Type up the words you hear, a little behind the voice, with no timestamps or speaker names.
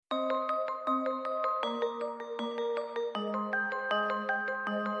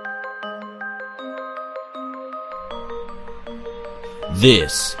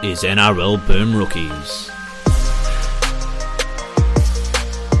This is NRL Boom Rookies.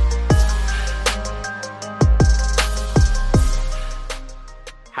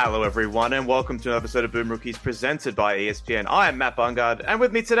 Hello everyone and welcome to an episode of Boom Rookies presented by ESPN. I am Matt Bungard and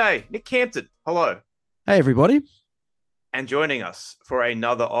with me today, Nick Campton. Hello. Hey everybody. And joining us for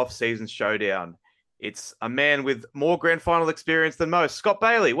another off-season showdown, it's a man with more grand final experience than most, Scott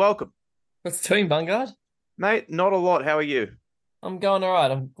Bailey. Welcome. What's doing, Bungard? Mate, not a lot. How are you? I'm going all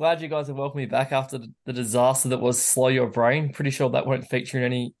right. I'm glad you guys have welcomed me back after the disaster that was Slow Your Brain. Pretty sure that won't feature in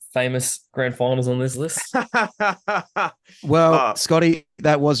any famous grand finals on this list. Well, Scotty,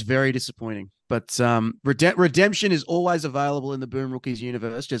 that was very disappointing. But redemption is always available in the Boom Rookies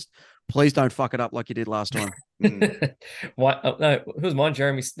universe. Just please don't fuck it up like you did last time. No, who was mine?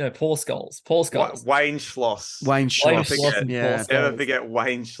 Paul Scholes. Paul Scholes. Wayne Schloss. Wayne Schloss. Yeah. Never forget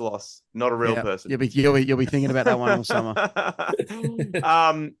Wayne Schloss. Not a real person. You'll be thinking about that one all summer.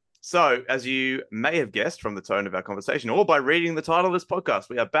 So, as you may have guessed from the tone of our conversation, or by reading the title of this podcast,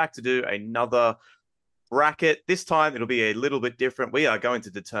 we are back to do another bracket. This time, it'll be a little bit different. We are going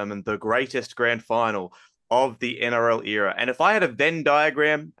to determine the greatest grand final of the NRL era. And if I had a Venn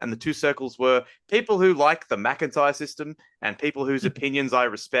diagram and the two circles were people who like the McIntyre system and people whose opinions I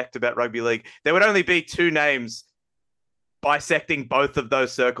respect about rugby league, there would only be two names bisecting both of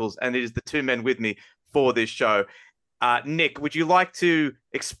those circles. And it is the two men with me for this show. Nick, would you like to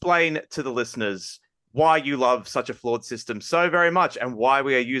explain to the listeners why you love such a flawed system so very much and why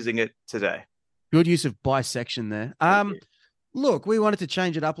we are using it today? Good use of bisection there. Look, we wanted to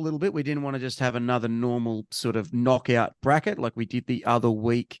change it up a little bit. We didn't want to just have another normal sort of knockout bracket like we did the other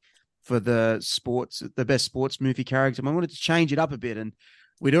week for the best sports movie character. We wanted to change it up a bit, and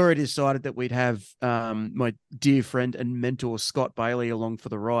we'd already decided that we'd have my dear friend and mentor Scott Bailey along for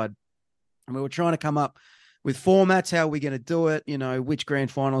the ride. And we were trying to come up with formats, how we're going to do it, which grand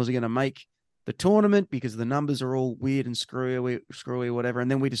finals are going to make the tournament because the numbers are all weird and screwy, whatever.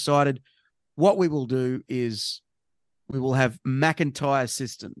 And then we decided what we will do is we will have McIntyre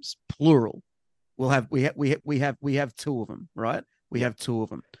systems, plural. We have two of them, right? We have two of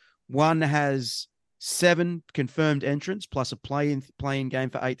them. One has 7 confirmed entrants plus a play-in game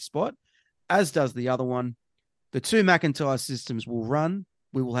for 8th spot, as does the other one. The two McIntyre systems will run.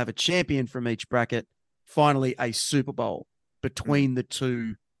 We will have a champion from each bracket. Finally, a Super Bowl between the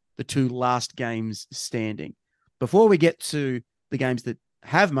two last games standing. Before we get to the games that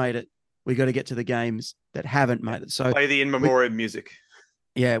have made it, we got to get to the games that haven't made it. So play the in memoriam music.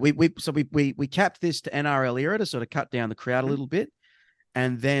 Yeah, we capped this to NRL era to sort of cut down the crowd a little bit.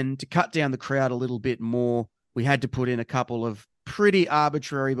 And then to cut down the crowd a little bit more, we had to put in a couple of pretty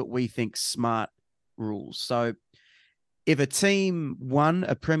arbitrary, but we think smart rules. So if a team won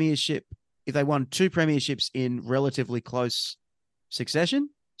a premiership, if they won 2 premierships in relatively close succession,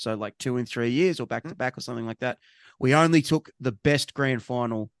 so like 2 in 3 years or back to back or something like that, we only took the best grand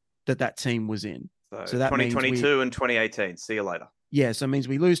final that team was in. So that 2022 and 2018. See you later. Yeah, so it means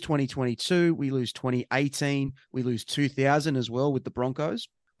we lose 2022, we lose 2018, we lose 2000 as well with the Broncos.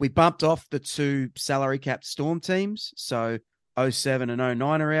 We bumped off the 2 salary capped Storm teams, so 07 and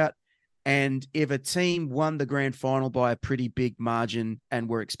 09 are out. And if a team won the grand final by a pretty big margin and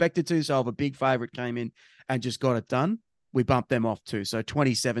were expected to, so if a big favorite came in and just got it done, we bumped them off too. So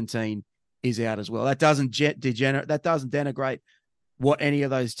 2017 is out as well. That doesn't denigrate what any of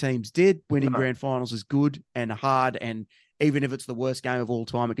those teams did. Winning grand finals is good and hard, and even if it's the worst game of all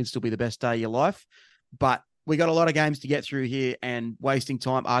time, it can still be the best day of your life. But we got a lot of games to get through here, and wasting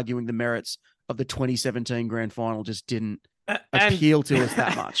time arguing the merits of the 2017 grand final just didn't appeal to us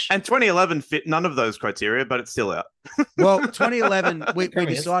that much. And 2011 fit none of those criteria, but it's still out. Well, 2011, we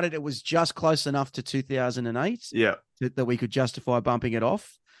decided it was just close enough to 2008 that we could justify bumping it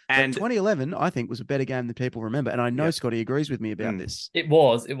off. And 2011, I think, was a better game than people remember. And I know Scotty agrees with me about this. It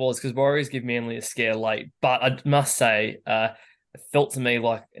was because Warriors give Manly a scare late. But I must say, it felt to me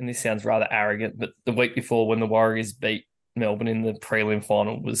like, and this sounds rather arrogant, but the week before when the Warriors beat Melbourne in the prelim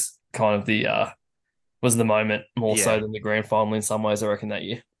final was kind of the moment more so than the grand final in some ways, I reckon, that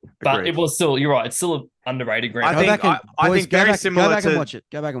year. But Agreed. it was still, you're right, it's still an underrated grand final. I think very similar to... Go back and watch it.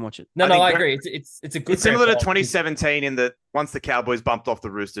 Go back and watch it. No, I agree. It's a good. It's similar to 2017 in that once the Cowboys bumped off the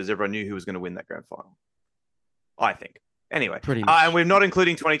Roosters, everyone knew who was going to win that grand final. I think. Anyway. Pretty much. And we're not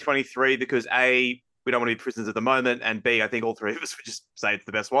including 2023 because A, we don't want to be prisoners at the moment, and B, I think all three of us would just say it's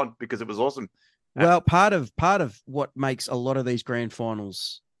the best one because it was awesome. Well, part of what makes a lot of these grand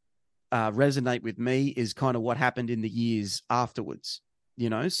finals resonate with me is kind of what happened in the years afterwards.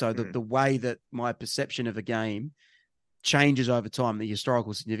 So the way that my perception of a game changes over time. The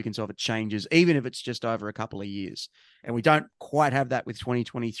historical significance of it changes, even if it's just over a couple of years. And we don't quite have that with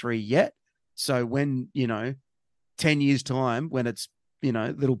 2023 yet. So when, 10 years time, when it's,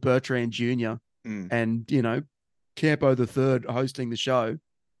 little Bertrand Jr. and, Campo the third hosting the show,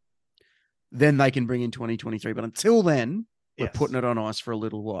 then they can bring in 2023. But until then, we're putting it on ice for a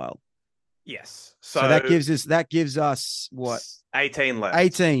little while. Yes. So that gives us what? 18 left.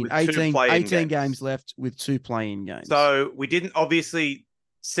 18 games left with 2 play-in games. So we didn't, obviously,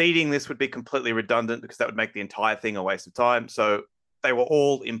 seeding this would be completely redundant because that would make the entire thing a waste of time. So they were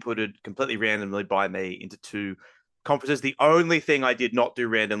all inputted completely randomly by me into 2 conferences. The only thing I did not do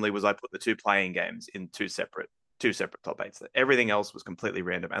randomly was I put the 2 playing games in two separate top 8s. Everything else was completely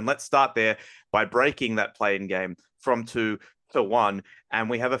random. And let's start there by breaking that play-in game from 2 to 1. And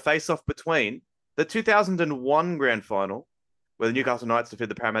we have a face-off between the 2001 grand final, where the Newcastle Knights defeated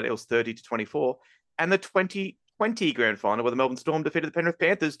the Parramatta Eels 30-24, and the 2020 grand final, where the Melbourne Storm defeated the Penrith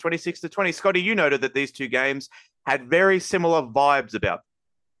Panthers 26-20. Scotty, you noted that these 2 games had very similar vibes about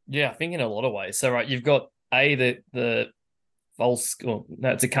them. Yeah, I think in a lot of ways. So, right, you've got the false, well,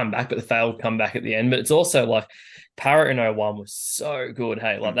 no, it's a comeback, but the failed comeback at the end. But it's also like Parrot in 01 was so good.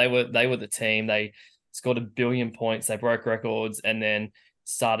 Hey, like they were the team. They scored 1 billion points. They broke records and then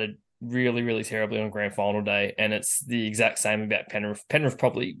started really, really terribly on grand final day. And it's the exact same about Penrith. Penrith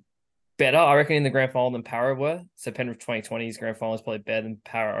probably better, I reckon, in the grand final than Parrot were. So Penrith 2020's grand final is probably better than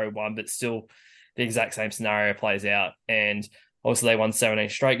Parrot 01, but still the exact same scenario plays out. And obviously they won 17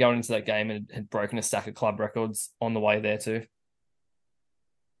 straight going into that game and had broken a stack of club records on the way there too.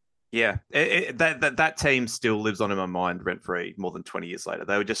 Yeah, that team still lives on in my mind rent-free more than 20 years later.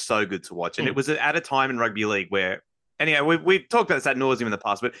 They were just so good to watch. And it was at a time in rugby league where, anyway, we've talked about this ad nauseum in the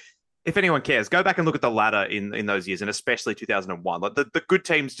past, but if anyone cares, go back and look at the ladder in those years, and especially 2001. Like the good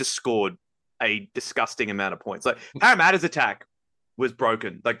teams just scored a disgusting amount of points. Like Parramatta's attack was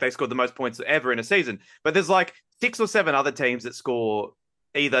broken. Like they scored the most points ever in a season. But there's like 6 or 7 other teams that score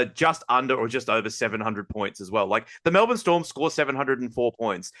either just under or just over 700 points as well. Like the Melbourne Storm score 704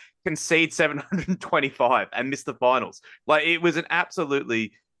 points, concede 725 and miss the finals. Like it was an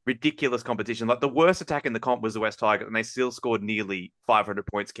absolutely ridiculous competition. Like the worst attack in the comp was the West Tigers, and they still scored nearly 500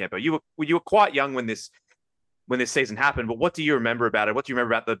 points, Campo. You were quite young when this season happened, but what do you remember about it? What do you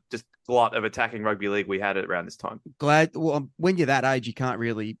remember about the just glut of attacking rugby league we had around this time? When you're that age, you can't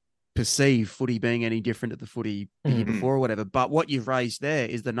really perceive footy being any different to the footy the year before or whatever. But what you've raised there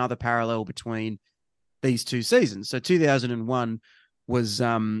is another parallel between these 2 seasons. So 2001 was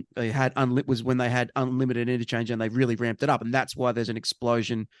when they had unlimited interchange, and they really ramped it up, and that's why there's an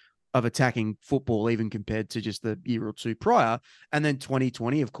explosion of attacking football even compared to just the year or 2 prior. And then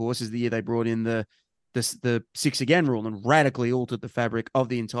 2020, of course, is the year they brought in the 6 again rule and radically altered the fabric of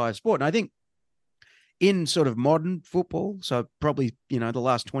the entire sport. And I think in sort of modern football, so probably, the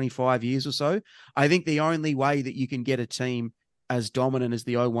last 25 years or so, I think the only way that you can get a team as dominant as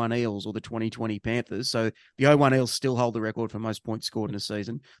the 01 Eels or the 2020 Panthers. So the 01 Eels still hold the record for most points scored in a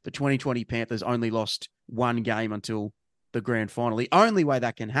season. The 2020 Panthers only lost 1 game until the grand final. The only way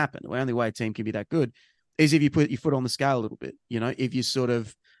that can happen, the only way a team can be that good, is if you put your foot on the scale a little bit. If you sort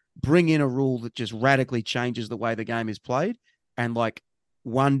of bring in a rule that just radically changes the way the game is played, and there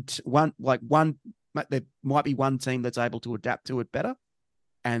might be one team that's able to adapt to it better.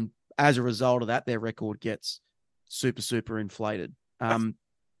 And as a result of that, their record gets super, super inflated.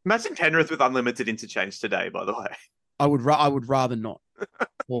 Imagine Penrith with unlimited interchange today, by the way. I would rather not.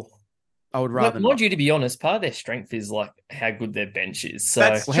 Well, I would rather not. Mind you, to be honest, part of their strength is like how good their bench is. So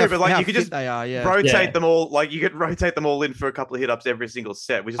that's true, but like you could just rotate them all. Like you could rotate them all in for a couple of hit-ups every single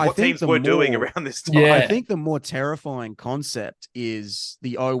set, which is what teams were doing around this time. I think the more terrifying concept is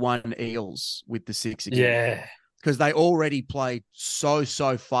the 01 Eels with the 6 again. Yeah. Because they already play so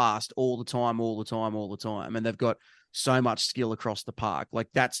fast all the time. And they've got so much skill across the park. Like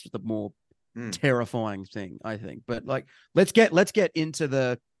that's the more terrifying thing, I think. But like, let's get into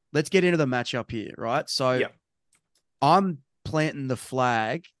the matchup here, right? So I'm planting the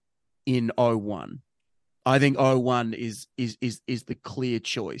flag in 01. I think 01 is the clear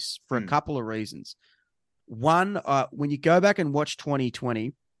choice for a couple of reasons. One, when you go back and watch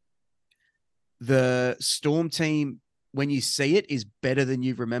 2020, the Storm team, when you see it, is better than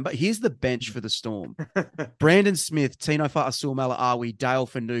you remember. Here's the bench for the Storm. Brandon Smith, Tino Fa'asuamala Awi, Dale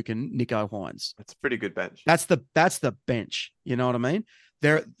Finucane, Nico Hines. That's a pretty good bench. That's the bench. You know what I mean?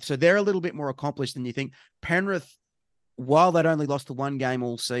 They're a little bit more accomplished than you think. Penrith, while they'd only lost the 1 game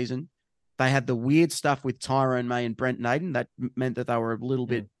all season, they had the weird stuff with Tyrone May and Brent Naden. That meant that they were a little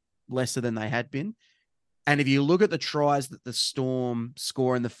bit lesser than they had been. And if you look at the tries that the Storm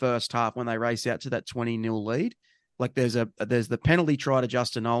score in the first half when they race out to that 20-0 lead, Like there's the penalty try to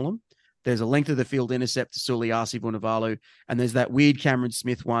Justin Olam. There's a length of the field intercept to Suliasi Vunivalu. And there's that weird Cameron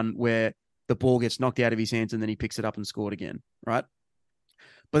Smith one where the ball gets knocked out of his hands and then he picks it up and scored again, right?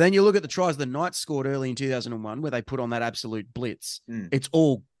 But then you look at the tries the Knights scored early in 2001 where they put on that absolute blitz. It's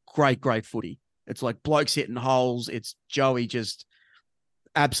all great footy. It's like blokes hitting holes. It's Joey just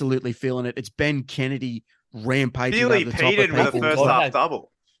absolutely feeling it. It's Ben Kennedy rampaging over the top of people. With a first half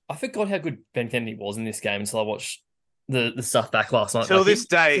double. I forgot how good Ben Kennedy was in this game until I watched the stuff back last night. Till this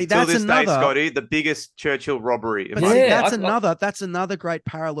day, Scotty, the biggest Churchill robbery. That's another great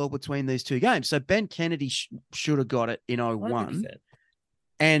parallel between these two games. So Ben Kennedy should have got it in 01. 100%.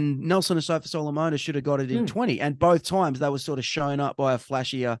 And Nelson Asofa-Solomona should have got it in 20. And both times they were sort of shown up by a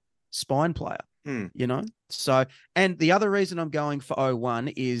flashier spine player, you know? So, and the other reason I'm going for 01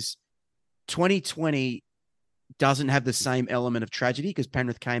 is 2020 doesn't have the same element of tragedy because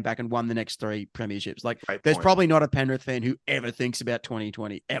Penrith came back and won the next 3 premierships. Like, there's probably not a Penrith fan who ever thinks about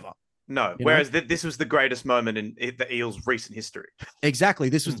 2020 ever. No. Whereas this was the greatest moment in the Eels' recent history. Exactly.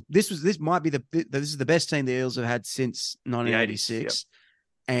 This is the best team the Eels have had since 1986.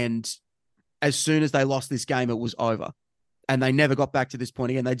 And as soon as they lost this game, it was over. And they never got back to this point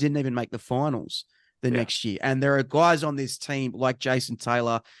again. They didn't even make the finals the next year. And there are guys on this team like Jason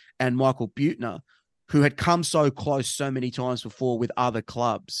Taylor and Michael Butner who had come so close so many times before with other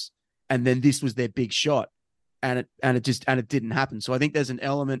clubs. And then this was their big shot. And it didn't happen. So I think there's an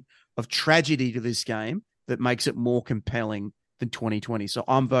element of tragedy to this game that makes it more compelling than 2020. So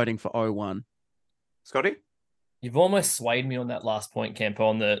I'm voting for 01. Scotty? You've almost swayed me on that last point, Kemper,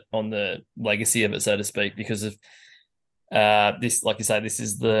 on the legacy of it, so to speak, because of this. Like you say, this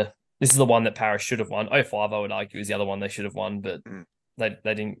is the one that Paris should have won. 05, I would argue, is the other one they should have won, but they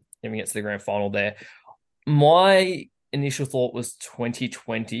didn't even get to the grand final there. My initial thought was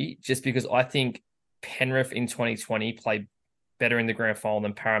 2020, just because I think Penrith in 2020 played better in the grand final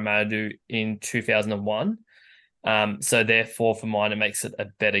than Parramatta do in 2001. So therefore, for mine, it makes it a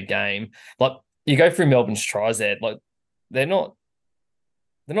better game. Like, you go through Melbourne's tries there, like they're not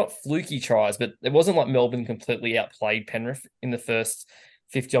fluky tries, but it wasn't like Melbourne completely outplayed Penrith in the first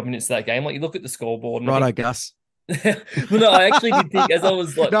 50 odd minutes of that game. Like, you look at the scoreboard. Right, Gus. Well, no, I actually did think as I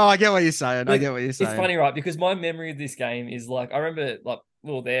was like, no, I get what you're saying. I get what you're saying. It's funny, right? Because my memory of this game is like, I remember like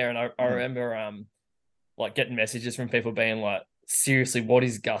we were there, and I remember like getting messages from people being like, seriously, what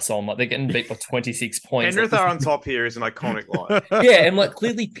is Gus on? Like, they're getting beat by 26 points. Penrith are on top here is an iconic line. Yeah, and like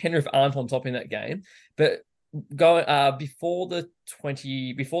clearly Penrith aren't on top in that game. But before the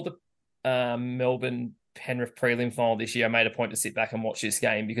Melbourne Penrith prelim final this year, I made a point to sit back and watch this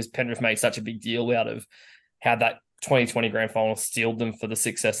game because Penrith made such a big deal out of how that 2020 grand final steeled them for the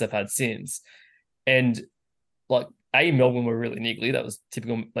success they've had since. And like, A, Melbourne were really niggly. That was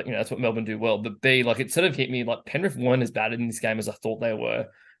typical, like, you know, that's what Melbourne do well. But B, like, it sort of hit me like Penrith weren't as bad in this game as I thought they were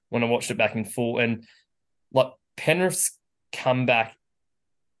when I watched it back in full. And like Penrith's comeback,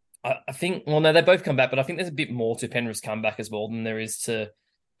 I think, well, no, they both come back, but I think there's a bit more to Penrith's comeback as well than there is to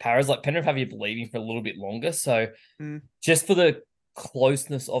Paras. Like, Penrith have you believing for a little bit longer. So just for the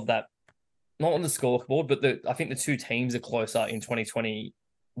closeness of that, not on the scoreboard, but I think the two teams are closer in 2020,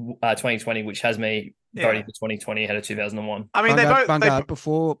 which has me voting for 2020 ahead of 2001. I mean, Bungard,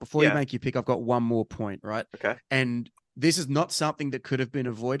 before you make your pick, I've got one more point, right? Okay. And this is not something that could have been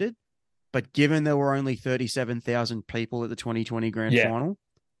avoided, but given there were only 37,000 people at the 2020 grand final,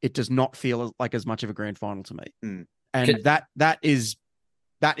 it does not feel like as much of a grand final to me. And that is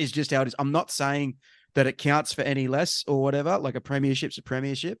just how it is. I'm not saying that it counts for any less or whatever, like a premiership's a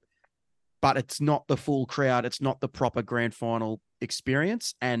premiership, but it's not the full crowd. It's not the proper grand final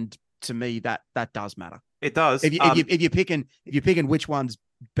experience. And to me, that does matter. It does. If you're picking which one's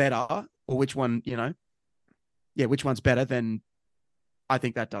better or which one, which one's better, then I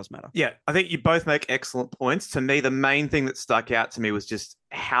think that does matter. Yeah, I think you both make excellent points. To me, the main thing that stuck out to me was just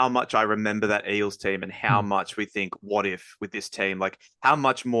how much I remember that Eels team and how much we think, what if with this team? Like, how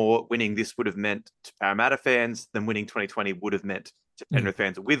much more winning this would have meant to Parramatta fans than winning 2020 would have meant to Penrith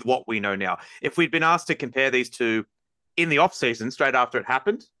fans with what we know now. If we'd been asked to compare these two in the off season, straight after it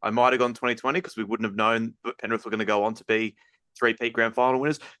happened, I might have gone 2020 because we wouldn't have known that Penrith were going to go on to be 3-peat grand final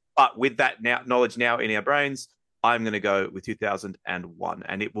winners. But with that knowledge now in our brains, I'm going to go with 2001,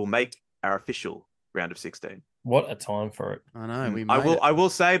 and it will make our official round of 16. What a time for it! I know. I will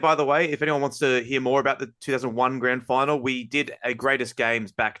say, by the way, if anyone wants to hear more about the 2001 grand final, we did a greatest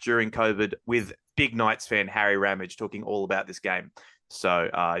games back during COVID with big Knights fan Harry Ramage talking all about this game.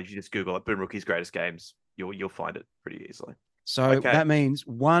 So if you just Google it, Boom Rookie's greatest games, you'll find it pretty easily. So that means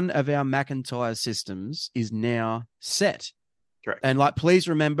one of our McIntyre systems is now set. Correct. And please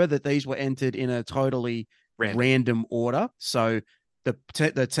remember that these were entered in a totally random order. So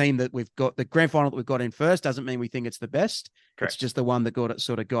the team that we've got, the grand final that we've got in first, doesn't mean we think it's the best. Correct. It's just the one that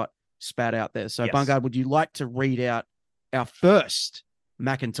got spat out there. So, Yes. Bungard, would you like to read out our first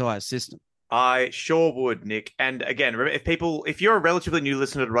McIntyre system? I sure would, Nick. And again, remember, if you're a relatively new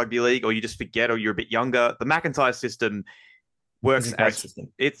listener to rugby league, or you just forget, or you're a bit younger, the McIntyre system works as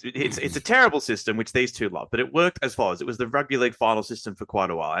system. It's a terrible system, which these two love, but it worked as follows. It was the rugby league final system for quite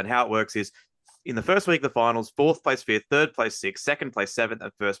a while, and how it works is, in the first week of the finals, 4th place 5th, 3rd place 6th, 2nd place 7th,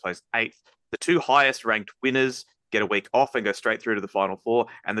 and 1st place 8th. The 2 highest ranked winners get a week off and go straight through to the final 4,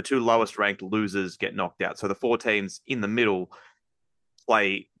 and the 2 lowest ranked losers get knocked out. So the 4 teams in the middle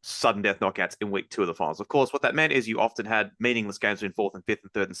play sudden death knockouts in week 2 of the finals. Of course, what that meant is you often had meaningless games between 4th and 5th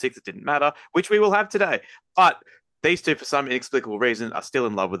and 3rd and 6th. It didn't matter, which we will have today. But these two, for some inexplicable reason, are still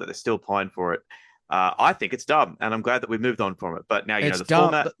in love with it. They're still pine for it. I think it's dumb, and I'm glad that we've moved on from it. But now, It's the dumb.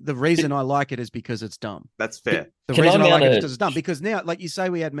 format... The reason I like it is because it's dumb. That's fair. The Can reason I I like it is mount because it's dumb. Because now, like you say,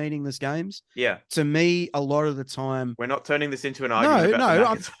 we had meaningless games. Yeah. To me, a lot of the time... We're not turning this into an argument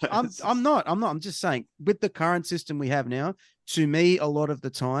about the McIntyre. I'm not. I'm just saying, with the current system we have now, to me, a lot of the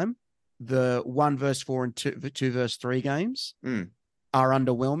time, the 1 versus 4 and 2 versus 3 games are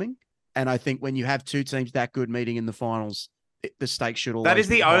underwhelming. And I think when you have 2 teams that good meeting in the finals, the stakes should always That is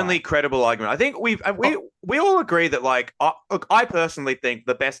be the high. only credible argument. I think we all agree that, like, look, I personally think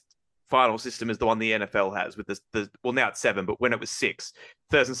the best final system is the one the NFL has with well, now it's 7, but when it was 6,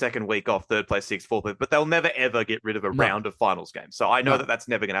 first and second week off, 3rd place 6th, 4th place, but they'll never ever get rid of a round of finals games. So I know that that's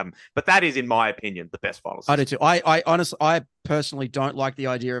never going to happen, but that is, in my opinion, the best final system. I do too. I personally don't like the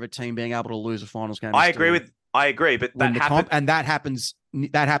idea of a team being able to lose a finals game. I agree, but that happens. And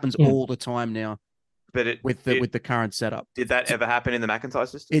that happens all the time now. But with the current setup, did that ever happen in the McIntyre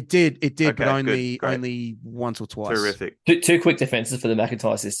system? It did, Okay, but only good. once or twice. Terrific. Two quick defenses for the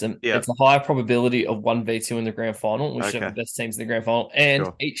McIntyre system. Yeah. It's a higher probability of 1v2 in the grand final, which are the best teams in the grand final, and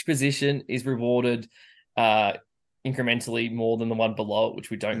each position is rewarded incrementally more than the one below it,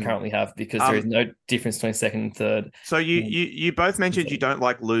 which we don't currently have, because there is no difference between second and third. So you both mentioned you don't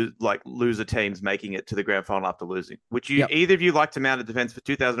like loser teams making it to the grand final after losing. Would you either of you like to mount a defense for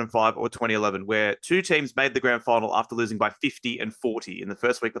 2005 or 2011, where 2 teams made the grand final after losing by 50 and 40 in the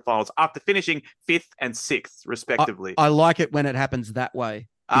first week of the finals after finishing 5th and 6th respectively? I like it when it happens that way.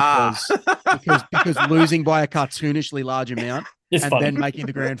 Because losing by a cartoonishly large amount then making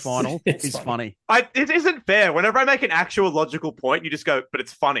the grand final is funny. It isn't fair. Whenever I make an actual logical point, you just go, but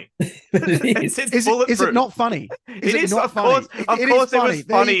it's funny. Is it not funny? It is. Of course it was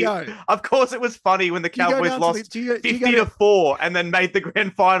funny. Of course it was funny when the Cowboys lost 50-4 and then made the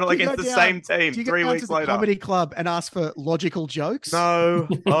grand final against the same team 3 weeks later. Comedy club and ask for logical jokes? No.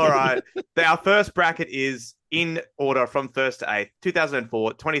 All right. Our first bracket is in order from 1st to 8th,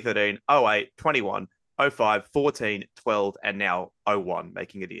 2004, 2013, 08, 21, 05, 14, 12, and now 01,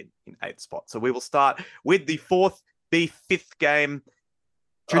 making it in 8th spot. So we will start with the 5th game.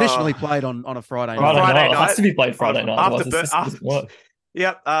 Traditionally played on a Friday night. Friday night. It has to be played Friday night.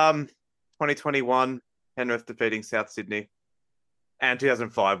 Yep. 2021, Penrith defeating South Sydney. And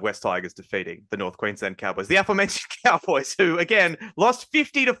 2005, West Tigers defeating the North Queensland Cowboys. The aforementioned Cowboys, who, again, lost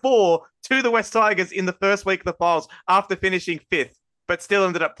 50-4 to the West Tigers in the first week of the finals after finishing 5th, but still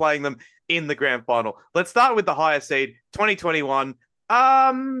ended up playing them in the grand final. Let's start with the higher seed, 2021.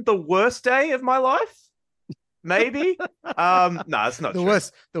 The worst day of my life? Maybe? No, it's not true.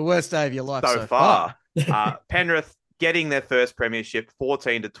 The worst day of your life so far. Penrith getting their first premiership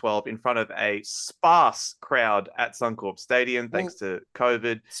 14-12 in front of a sparse crowd at Suncorp Stadium, thanks to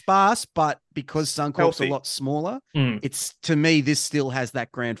COVID. Sparse, but because Suncorp's a lot smaller, it's, to me, this still has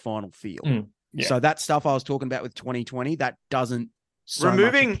that grand final feel. Yeah. So that stuff I was talking about with 2020, that doesn't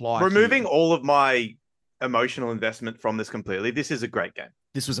removing all of my emotional investment from this completely. This is a great game.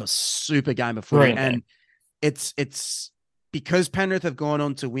 This was a super game of footy, and it's because Penrith have gone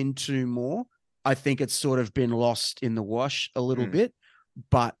on to win 2 more. I think it's sort of been lost in the wash a little bit,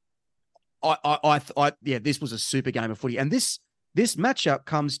 but this was a super game of footy. And this matchup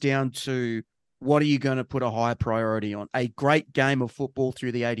comes down to, what are you going to put a high priority on? A great game of football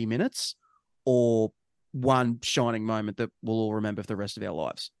through the 80 minutes, or one shining moment that we'll all remember for the rest of our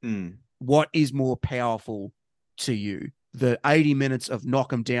lives? What is more powerful to you? The 80 minutes of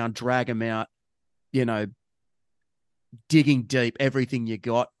knock them down, drag them out, digging deep, everything you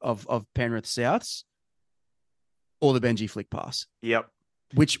got of Penrith Souths, or the Benji flick pass? Yep.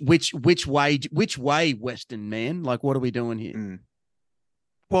 Which way, Western man? Like, what are we doing here?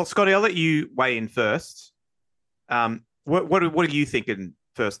 Well, Scotty, I'll let you weigh in first. What are you thinking?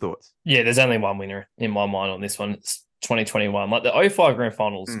 First thoughts? Yeah, there's only one winner in my mind on this one. It's 2021. Like the 05 grand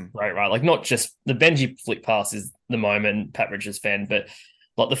finals, great, right? Like not just the Benji flick pass is the moment, Pat Richards fan, but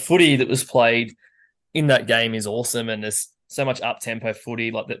like the footy that was played in that game is awesome. And there's so much up tempo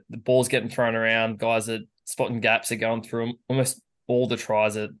footy, like the ball's getting thrown around, guys are spotting gaps, are going through them. Almost all the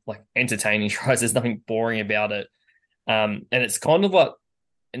tries are like entertaining tries. There's nothing boring about it. And it's kind of like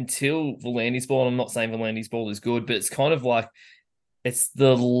until Volandi's ball, and I'm not saying Volandi's ball is good, but it's kind of like it's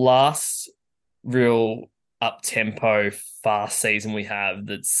the last real up-tempo, fast season we have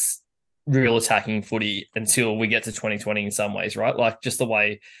that's real attacking footy until we get to 2020 in some ways, right? Like just the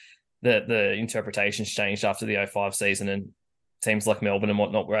way that the interpretations changed after the 05 season, and teams like Melbourne and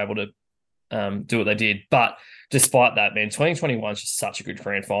whatnot were able to do what they did. But despite that, man, 2021 is just such a good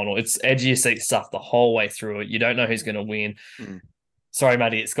grand final. It's edge of your seat stuff the whole way through it. You don't know who's going to win. Sorry,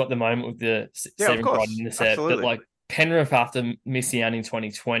 Matty, it's got the moment with the seven right in the set, but like Penrith after missing out in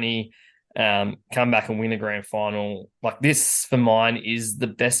 2020, come back and win a grand final. Like this, for mine, is the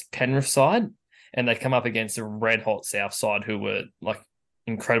best Penrith side, and they come up against a red hot South side who were like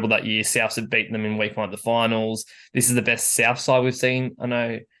incredible that year. Souths had beaten them in week one at the finals. This is the best South side we've seen. I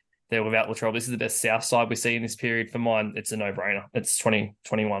know they're without Latrell. This is the best South side we see in this period. For mine, it's a no-brainer. It's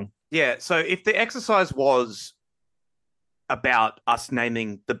 2021. Yeah, so if the exercise was about us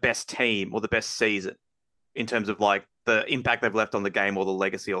naming the best team or the best season in terms of like the impact they've left on the game or the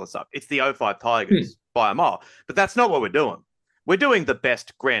legacy, all the stuff, it's the 05 Tigers by a mile. But that's not what we're doing. We're doing the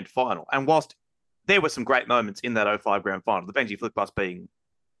best grand final. And whilst there were some great moments in that 05 grand final, the Benji flick pass being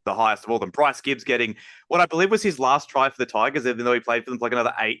the highest of all them, Bryce Gibbs getting what I believe was his last try for the Tigers, even though he played for them for like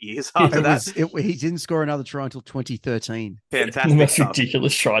another 8 years after that. He didn't score another try until 2013. Fantastic The most stuff.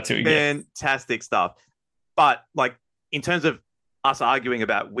 ridiculous try to again. Fantastic stuff. But like in terms of us arguing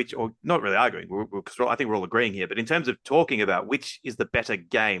about which, or not really arguing, because I think we're all agreeing here, but in terms of talking about which is the better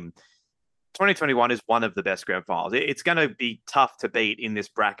game, 2021 is one of the best grand finals. It's going to be tough to beat in this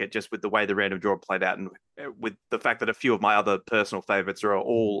bracket just with the way the random draw played out and with the fact that a few of my other personal favorites are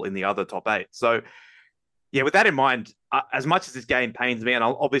all in the other top 8. So, yeah, with that in mind, as much as this game pains me, and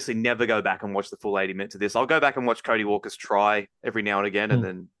I'll obviously never go back and watch the full 80 minutes of this, I'll go back and watch Cody Walker's try every now and again, and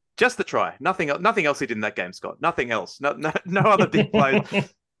then just the try. Nothing else he did in that game, Scott. Nothing else. No other big plays.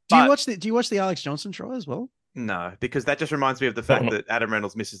 Do you watch the Alex Johnson try as well? No, because that just reminds me of the fact that Adam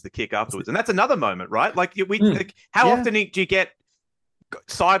Reynolds misses the kick afterwards, and that's another moment, right? Like how often do you get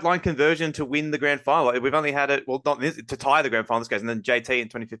sideline conversion to win the grand final? Like, we've only had it, well, not this, to tie the grand final in this case, and then JT in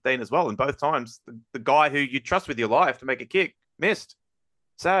 2015 as well. And both times, the guy who you trust with your life to make a kick missed.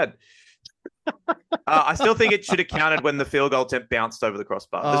 Sad. I still think it should have counted when the field goal attempt bounced over the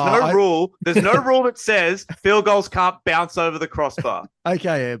crossbar. There's no rule that says field goals can't bounce over the crossbar.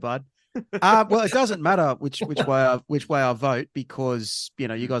 Okay, yeah, bud. Well, it doesn't matter which way I vote, because you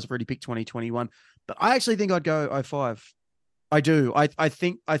guys have already picked 2021, but I actually think I'd go 05. I do. I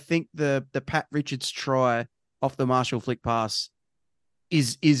think the Pat Richards try off the Marshall flick pass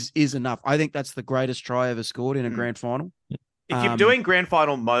is enough. I think that's the greatest try ever scored in a grand final. If you're doing grand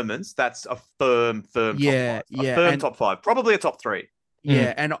final moments, that's a firm top 5. Top 5, probably a top 3.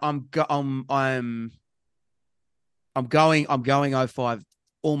 Yeah, and I'm going 05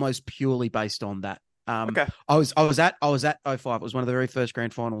 almost purely based on that. Okay. I was at 05. It was one of the very first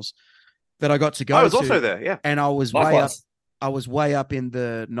grand finals that I got to go. I was also there, yeah. And I was way up in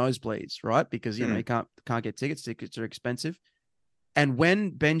the nosebleeds, right? Because you can't get tickets. Tickets are expensive. And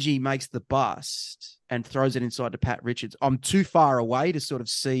when Benji makes the bust and throws it inside to Pat Richards, I'm too far away to sort of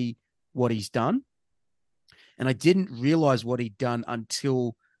see what he's done. And I didn't realize what he'd done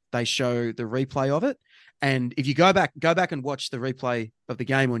until they show the replay of it. And if you go back and watch the replay of the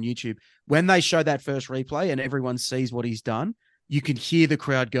game on YouTube, when they show that first replay and everyone sees what he's done, you can hear the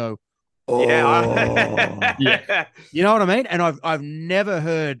crowd go, "Oh, yeah." You know what I mean? And I've never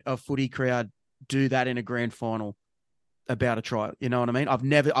heard a footy crowd do that in a grand final about a try. You know what I mean? I've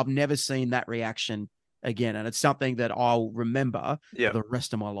never seen that reaction again, and it's something that I'll remember for the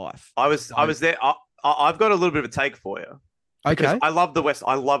rest of my life. I was there. I've got a little bit of a take for you. Okay. I love the West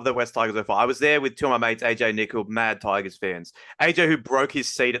Tigers so far. I was there with two of my mates, AJ Nick, who are mad Tigers fans. AJ, who broke his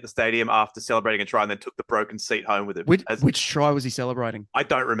seat at the stadium after celebrating a try and then took the broken seat home with him. Which try was he celebrating? I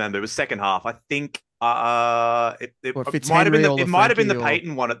don't remember. It was second half. I think it might have been the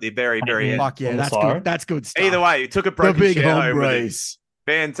Peyton one at the very, very end. Fuck yeah, that's good. That's good stuff. Either way, he took a broken big share home home with him. race.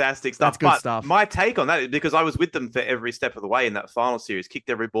 Fantastic stuff. That's good stuff. My take on that is because I was with them for every step of the way in that final series, kicked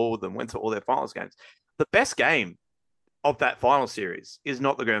every ball with them, went to all their finals games. The best game of that final series is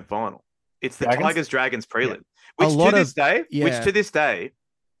not the grand final. It's the Tigers-Dragons prelim, which to this day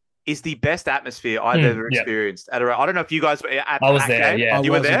is the best atmosphere I've ever experienced. I don't know if you guys were at I was that there, game. yeah.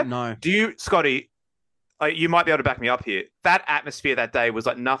 You were there? No. Do you, Scotty, You might be able to back me up here. That atmosphere that day was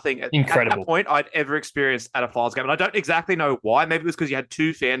like nothing at Incredible. that point I'd ever experienced at a finals game. And I don't exactly know why. Maybe it was because you had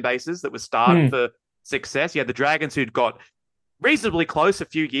two fan bases that were starved for success. You had the Dragons, who'd got reasonably close a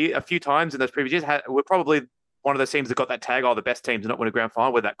few times in those previous years, were probably one of those teams that got that tag, the best teams to not win a grand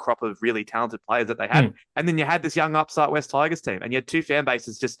final, with that crop of really talented players that they had. And then you had this young upstart West Tigers team, and you had two fan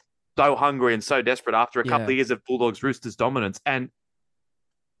bases just so hungry and so desperate after a couple of years of Bulldogs Roosters dominance. And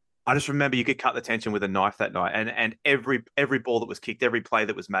I just remember you could cut the tension with a knife that night, and every ball that was kicked, every play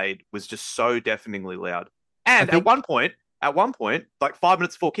that was made was just so deafeningly loud. And at one point, like 5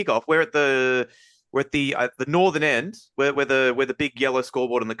 minutes before kickoff, we're at the northern end where the big yellow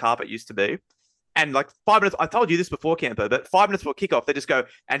scoreboard and the carpet used to be. And like 5 minutes, I told you this before, Campo, but 5 minutes before kickoff, they just go,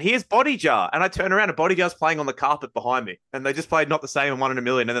 and here's Body Jar. And I turn around and Body Jar's playing on the carpet behind me. And they just played Not the Same and 1 in a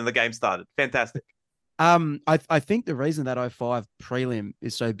Million. And then the game started. Fantastic. I think the reason that 05 prelim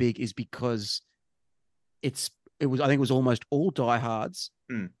is so big is because I think it was almost all diehards.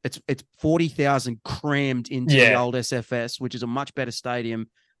 It's 40,000 crammed into the old SFS, which is a much better stadium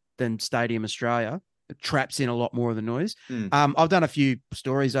than Stadium Australia. It traps in a lot more of the noise. I've done a few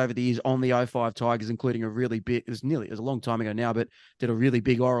stories over the years on the 05 Tigers, including it was a long time ago now, but did a really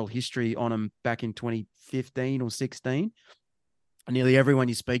big oral history on them back in 2015 or 16. Nearly everyone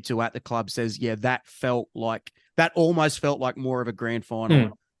you speak to at the club says, that almost felt like more of a grand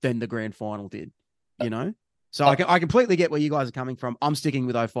final than the grand final did, So I completely get where you guys are coming from. I'm sticking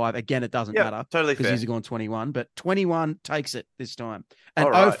with 05. Again, it doesn't matter. Totally fair. Because you've gone 21, but 21 takes it this time.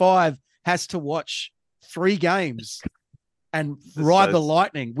 And 05 has to watch 3 games and ride the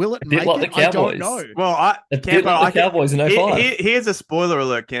lightning. Will it make it? I don't know. Well, Campo, the Cowboys in 05. Here's a spoiler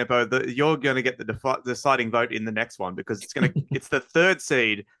alert, Campo. You're going to get the deciding vote in the next one because it's the 3rd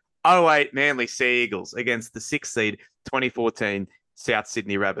seed, 08 Manly Sea Eagles against the 6th seed, 2014 South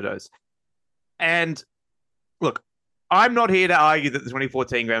Sydney Rabbitohs. And look, I'm not here to argue that the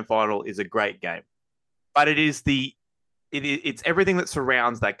 2014 grand final is a great game, but it's everything that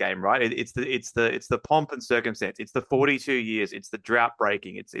surrounds that game, right? It's the pomp and circumstance. It's the 42 years. It's the drought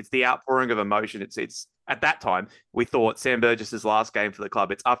breaking. It's the outpouring of emotion. It's at that time we thought Sam Burgess's last game for the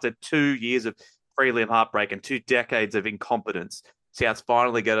club. It's after 2 years of prelim heartbreak and 2 decades of incompetence. Souths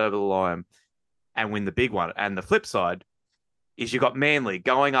finally get over the line and win the big one. And the flip side is you got Manly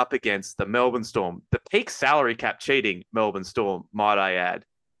going up against the Melbourne Storm, the peak salary cap cheating Melbourne Storm, might I add,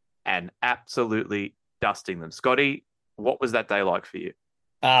 and absolutely dusting them. Scotty, what was that day like for you?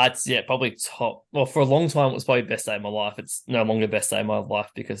 It's probably top. Well, for a long time, it was probably the best day of my life. It's no longer the best day of my life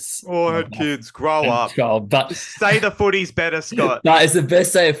because kids, grow up. But say the footy's better, Scott. That is the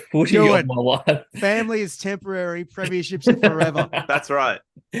best day of footy of my life. Family is temporary, premierships are forever. That's right.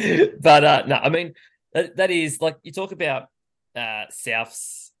 But no, I mean that is like you talk about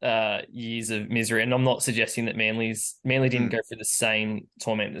South's years of misery, and I'm not suggesting that Manly didn't go through the same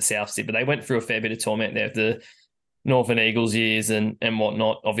torment that South did, but they went through a fair bit of torment there. The Northern Eagles years and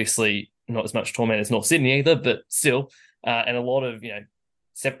whatnot. Obviously, not as much torment as North Sydney either, but still, and a lot of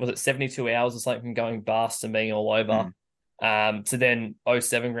was it 72 hours or something from going bust and being all over. To then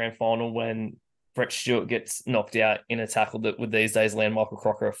 07 grand final when Brett Stewart gets knocked out in a tackle that would these days land Michael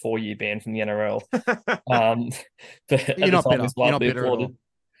Crocker a 4-year ban from the NRL. But you're not bitter. You're not bitter at all.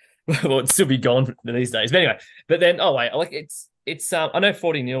 Well, it'd still be gone these days. But anyway, it's I know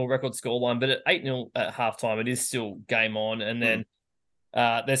 40-0 record scoreline, but at 8-0 at halftime, it is still game on. And then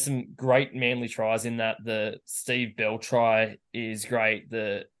there's some great Manly tries in that. The Steve Bell try is great.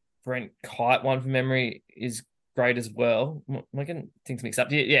 The Brent Kite one from memory is great as well. Am I getting things mixed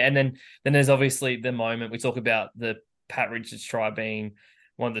up? Yeah. And then there's obviously the moment we talk about the Pat Richards try being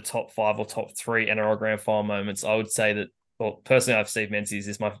one of the top 5 or top 3 NRL grand final moments. I would say that, well, personally, I have Steve Menzies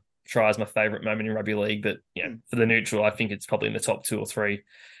is my try is my favourite moment in rugby league, but for the neutral, I think it's probably in the top 2 or 3,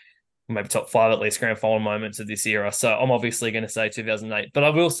 maybe top 5 at least grand final moments of this era. So I'm obviously going to say 2008, but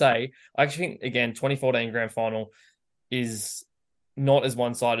I will say I actually think again 2014 grand final is not as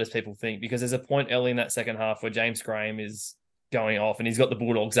one-sided as people think, because there's a point early in that second half where James Graham is going off and he's got the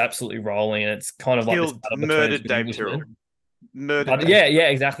Bulldogs absolutely rolling, and it's kind of like this murdered Dave Tyrrell. Yeah,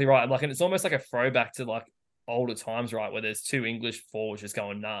 exactly right. Like, and it's almost like a throwback to like older times, right, where there's 2 English forwards just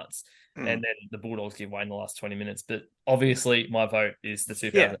going nuts, and then the Bulldogs give way in the last 20 minutes. But obviously, my vote is the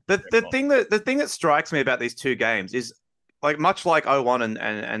 2000. Yeah, the thing that strikes me about these 2 games is like much like 01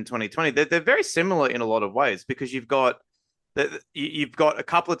 and 2020, they're very similar in a lot of ways, because you've got a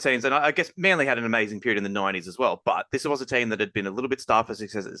couple of teams, and I guess Manly had an amazing period in the 90s as well, but this was a team that had been a little bit starved for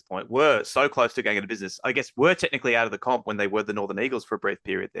success at this point, were so close to going into business, I guess were technically out of the comp when they were the Northern Eagles for a brief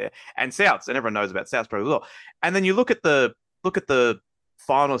period there, and Souths, and everyone knows about Souths probably well. And then you look at the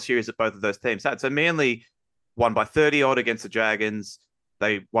final series that both of those teams had. So Manly won by 30 odd against the Dragons.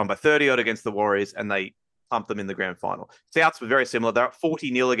 They won by 30 odd against the Warriors, and they pumped them in the grand final. Souths were very similar. They're up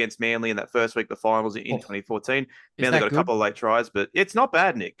 40-0 against Manly in that first week of the finals in 2014. Manly got a couple of late tries, but it's not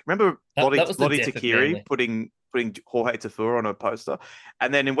bad, Nick. Remember Lottie Takiri putting Jorge Tafur on a poster?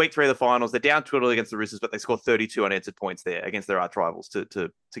 And then in week 3 of the finals, they're down 2-0 against the Roosters, but they scored 32 unanswered points there against their arch rivals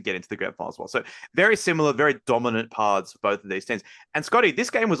to get into the grand final as well. So very similar, very dominant paths for both of these teams. And Scotty, this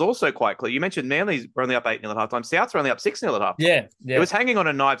game was also quite clear. You mentioned Manly were only up 8-0 at halftime. Souths were only up 6-0 at halftime. Yeah. It was hanging on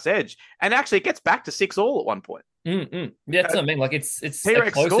a knife's edge. And actually it gets back to 6-6 at one point. Yeah, that's what I mean. Like it's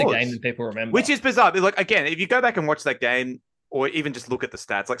a closer game than people remember. Which is bizarre. Like, again, if you go back and watch that game, or even just look at the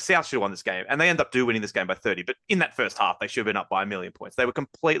stats, like South should have won this game, and they end up winning this game by 30. But in that first half, they should have been up by 1 million points. They were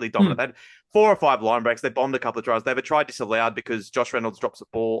completely dominant. They had 4 or 5 line breaks. They bombed a couple of tries. They were tried disallowed because Josh Reynolds drops the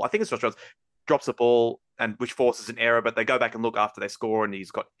ball. I think it's Josh Reynolds drops the ball, and which forces an error. But they go back and look after they score, and he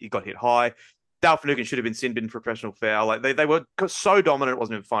got hit high. Dale Finucane should have been sin bin for professional foul. Like they were so dominant, it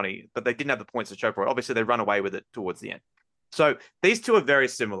wasn't even funny. But they didn't have the points to show for it. Obviously, they run away with it towards the end. So these two are very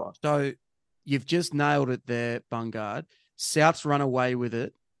similar. So you've just nailed it there, Bungard. Souths run away with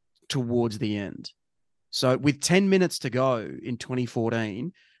it towards the end. So with 10 minutes to go in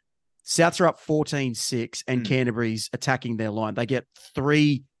 2014, Souths are up 14-6 and Canterbury's attacking their line. They get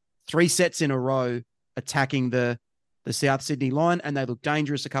three sets in a row attacking the South Sydney line, and they look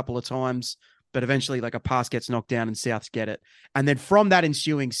dangerous a couple of times, but eventually like a pass gets knocked down and Souths get it. And then from that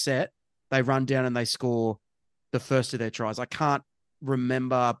ensuing set, they run down and they score the first of their tries. I can't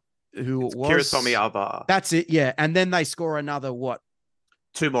remember who it was. Kirisomi Ava. That's it, yeah. And then they score another,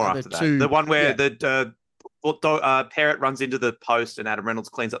 2 more after that. The one where the Parrott runs into the post and Adam Reynolds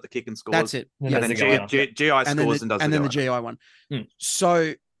cleans up the kick and scores. That's it. And then GI scores and does and the then the GI one.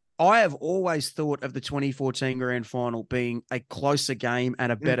 So I have always thought of the 2014 grand final being a closer game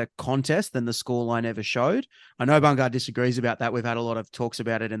and a better contest than the scoreline ever showed. I know Bungard disagrees about that. We've had a lot of talks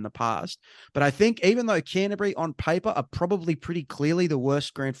about it in the past. But I think even though Canterbury on paper are probably pretty clearly the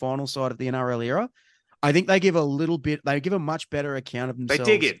worst grand final side of the NRL era, I think they give a much better account of themselves.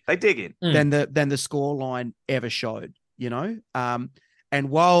 They dig in. Than the scoreline ever showed, you know? And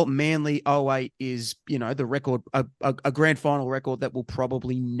while Manly 08 is, the record, a grand final record that will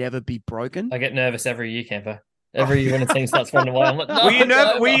probably never be broken. I get nervous every year, Camper. Every year when a team starts running away, I'm like,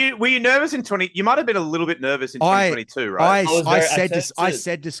 no. Were you nervous in 20? You might have been a little bit nervous in 2022, right? I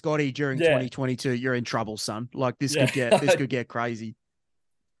said to Scotty during 2022, you're in trouble, son. Like this could get crazy.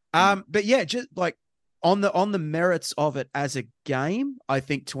 But yeah, just like on the merits of it as a game, I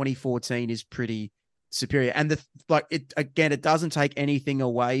think 2014 is pretty superior. And it doesn't take anything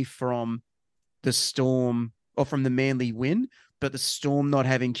away from the Storm or from the Manly win, but the Storm not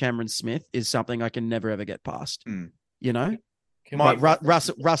having Cameron Smith is something I can never ever get past. You know,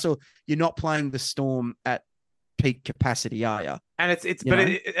 Russell, you're not playing the Storm at peak capacity, are you? And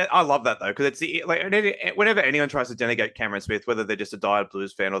I love that though, because it's like whenever anyone tries to denegate Cameron Smith, whether they're just a diehard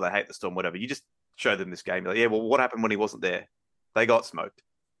Blues fan or they hate the Storm, whatever, you just show them this game. You're like, yeah, well, what happened when he wasn't there? They got smoked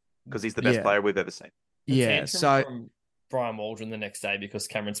because he's the best player we've ever seen. Yeah, so from Brian Waldron the next day because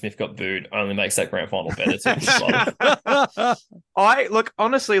Cameron Smith got booed only makes that grand final better too.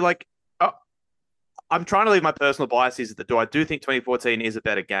 Honestly, I'm trying to leave my personal biases at the door. I do think 2014 is a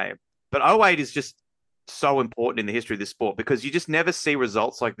better game, but 08 is just so important in the history of this sport because you just never see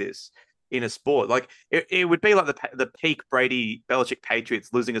results like this in a sport. Like it would be like the peak Brady Belichick Patriots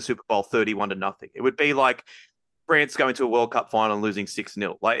losing a Super Bowl 31-0. It would be like France going to a World Cup final and losing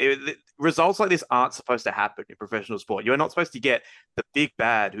 6-0. Results like this aren't supposed to happen in professional sport. You're not supposed to get the big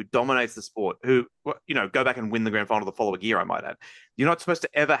bad who dominates the sport, who, go back and win the grand final the following year, I might add. You're not supposed to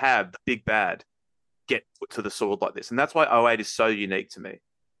ever have the big bad get put to the sword like this. And that's why 08 is so unique to me.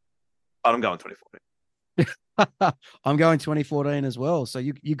 But I'm going 2014. I'm going 2014 as well. So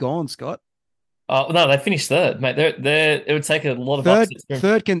you go on, Scott. No, they finished third, mate. It would take a lot of upsets.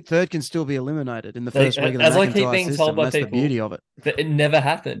 Third can still be eliminated in the first week of the McIntyre keep being system. Told by people, the beauty of it. That it never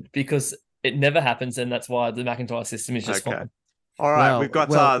happened because it never happens, and that's why the McIntyre system is just fine. All right, we've got.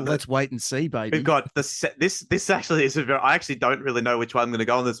 Let's wait and see, baby. We've got this actually is I actually don't really know which one I'm going to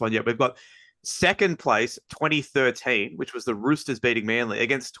go on this one yet. We've got second place 2013, which was the Roosters beating Manly,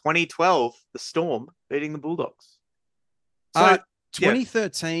 against 2012, the Storm beating the Bulldogs. So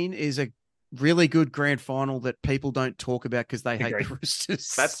 2013 is a really good grand final that people don't talk about because they hate the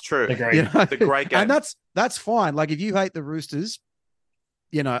Roosters. That's true. The great game. And that's fine. Like if you hate the Roosters,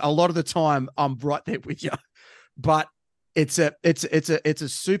 a lot of the time I'm right there with you. But it's a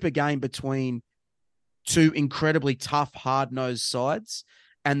super game between two incredibly tough, hard-nosed sides.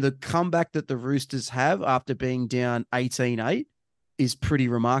 And the comeback that the Roosters have after being down 18-8 is pretty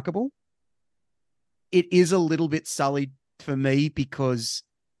remarkable. It is a little bit sullied for me because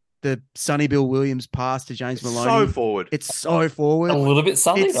the Sonny Bill Williams pass to James Maloney. So forward. It's so forward. A little bit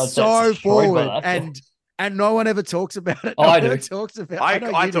sullied. It's so forward, and no one ever talks about it. Oh, I do. one talks about.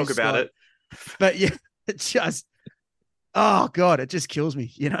 I talk about it, but yeah, it's just, oh god, it just kills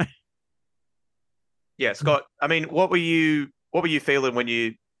me. Yeah, Scott. I mean, what were you feeling when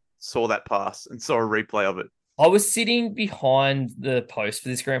you saw that pass and saw a replay of it? I was sitting behind the post for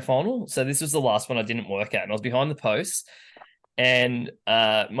this grand final. So this was the last one I didn't work at. And I was behind the post. And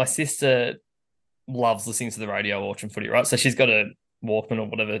my sister loves listening to the radio watching footy, right? So she's got a Walkman or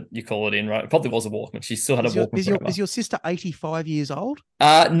whatever you call it in, right? It probably was a Walkman. She still had a Walkman. Is your sister 85 years old?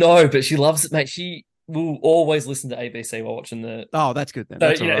 No, but she loves it, mate. She will always listen to ABC while watching the... Oh, that's good then. So,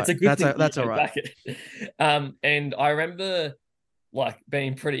 that's all right. It's a good thing. That's all right. And I remember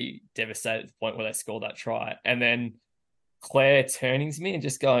being pretty devastated at the point where they scored that try. And then Claire turning to me and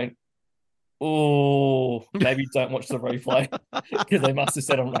just going, oh, maybe don't watch the replay because they must have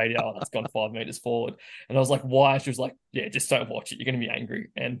said on radio, oh, that's gone 5 meters forward. And I was like, why? She was like, yeah, just don't watch it. You're going to be angry.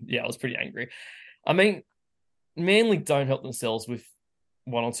 And yeah, I was pretty angry. I mean, Manly don't help themselves with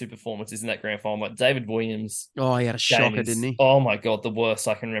 1 or 2 performances in that grand final. Like David Williams. Oh, he had a shocker, didn't he? Oh my God, the worst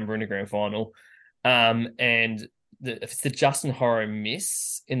I can remember in a grand final. And it's the Justin Horrow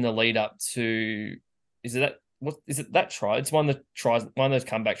miss in the lead up to, that try? It's one of those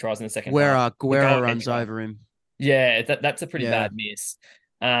comeback tries in the second half. Guerra runs over him. Yeah, that's a pretty bad miss.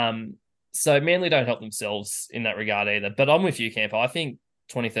 So Manly don't help themselves in that regard either. But I'm with you, Campo. I think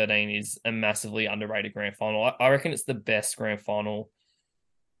 2013 is a massively underrated grand final. I reckon it's the best grand final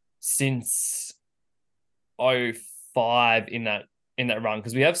since 2005 in that run,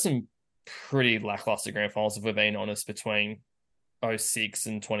 because we have some pretty lackluster grand finals, if we're being honest, between 2006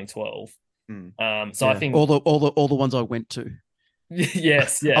 and 2012. So I think all the ones I went to.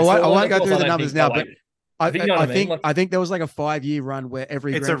 Yes. I won't go through the numbers now, but I think there was like a 5-year run where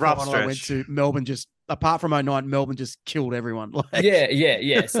every grand final I went to, Melbourne just, apart from 2009, Melbourne just killed everyone.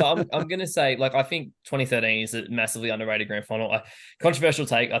 Yeah. So I'm gonna say, I think 2013 is a massively underrated grand final. Controversial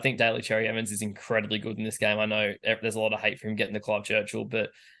take. I think Daly Cherry Evans is incredibly good in this game. I know there's a lot of hate for him getting the Clive Churchill,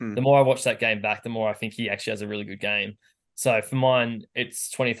 but the more I watch that game back, the more I think he actually has a really good game. So for mine, it's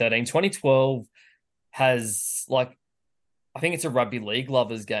 2013. 2012 has I think it's a rugby league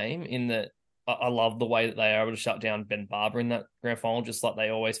lovers game in that I love the way that they are able to shut down Ben Barber in that grand final, just like they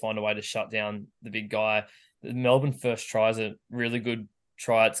always find a way to shut down the big guy. The Melbourne first try is a really good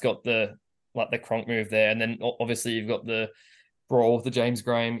try. It's got the Cronk move there. And then obviously you've got the brawl with the James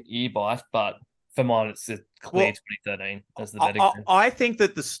Graham ear bite. But for mine, it's a clear 2013 as the better game. I think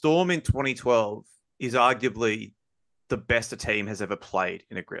that the Storm in 2012 is arguably the best a team has ever played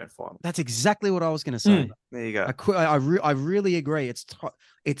in a grand final. That's exactly what I was going to say. There you go. I really agree.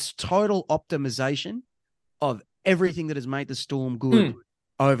 It's total optimization of everything that has made the Storm good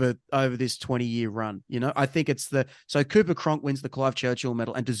over this 20-year run. I think it's so Cooper Cronk wins the Clive Churchill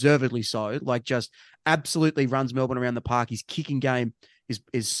medal, and deservedly so. Just absolutely runs Melbourne around the park. His kicking game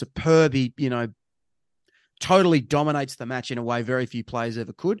is superb. He, totally dominates the match in a way very few players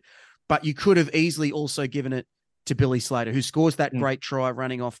ever could. But you could have easily also given it to Billy Slater, who scores that great try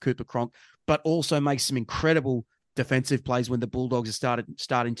running off Cooper Cronk, but also makes some incredible defensive plays when the Bulldogs are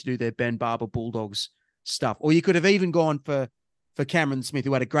starting to do their Ben Barber Bulldogs stuff. Or you could have even gone for Cameron Smith,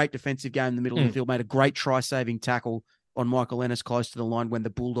 who had a great defensive game in the middle of the field, made a great try-saving tackle on Michael Ennis close to the line when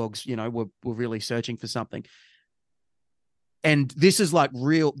the Bulldogs, were really searching for something. And this is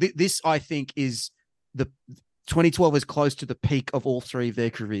real. This, I think, is the 2012 is close to the peak of all three of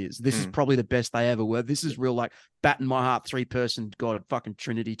their careers. This is probably the best they ever were. This is real, bat in my heart, 3-person God fucking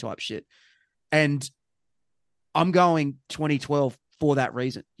Trinity type shit. And I'm going 2012 for that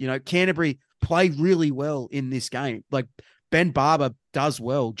reason. Canterbury played really well in this game. Ben Barber does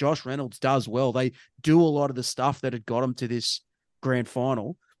well. Josh Reynolds does well. They do a lot of the stuff that had got them to this grand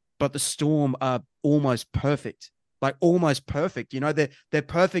final, but the Storm are almost perfect. Almost perfect. They're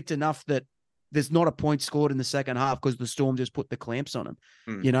perfect enough that there's not a point scored in the second half because the Storm just put the clamps on them,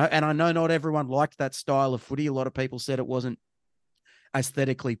 and I know not everyone liked that style of footy. A lot of people said it wasn't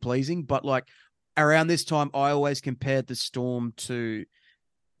aesthetically pleasing, but around this time, I always compared the Storm to,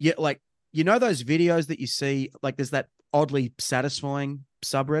 those videos that you see, there's that oddly satisfying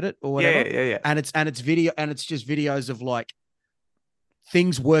subreddit or whatever. Yeah. And it's just videos of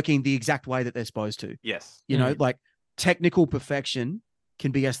things working the exact way that they're supposed to. Yes. Technical perfection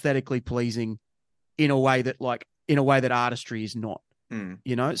can be aesthetically pleasing in a way that artistry is not,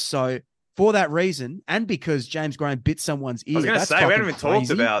 So for that reason, and because James Graham bit someone's ear, I was going to say, we haven't even talked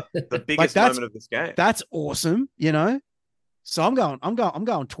about the biggest moment of this game. That's awesome, So I'm going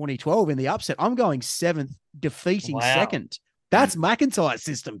 2012 in the upset. I'm going 7th, defeating Wow. 2nd. That's McIntyre's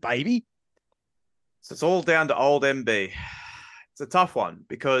system, baby. So it's all down to old MB. It's a tough one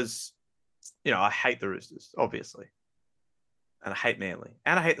because, I hate the Roosters, obviously. And I hate Manly.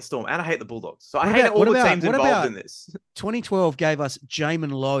 And I hate the Storm. And I hate the Bulldogs. So I hate all the teams involved in this. 2012 gave us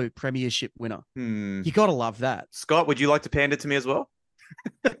Jamin Lowe premiership winner. You got to love that. Scott, would you like to pander to me as well?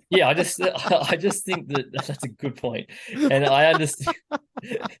 Yeah, I just think that's a good point, and I understand.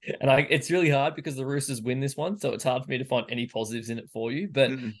 And it's really hard because the Roosters win this one, so it's hard for me to find any positives in it for you.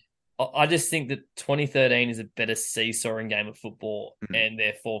 But I just think that 2013 is a better seesawing game of football, and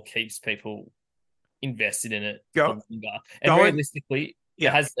therefore keeps people invested in it longer. And realistically, it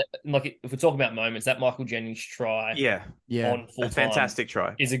has, like, if we're talking about moments, that Michael Jennings try, on full time, fantastic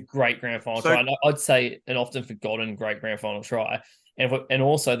try, is a great grand final try. And I'd say an often forgotten great grand final try. And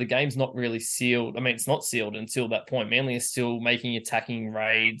also the game's not really sealed. I mean, it's not sealed until that point. Manly is still making attacking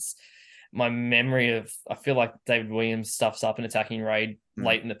raids. My memory of, I feel like David Williams stuffs up an attacking raid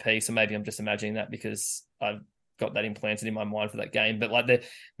late in the piece, or maybe I'm just imagining that because I've got that implanted in my mind for that game. But like, the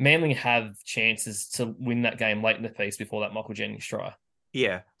Manly have chances to win that game late in the piece before that Michael Jennings try.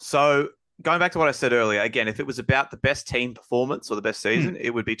 Yeah. So going back to what I said earlier, again, if it was about the best team performance or the best season,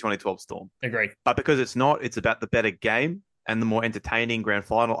 it would be 2012 Storm. Agreed. But because it's not, it's about the better game and the more entertaining grand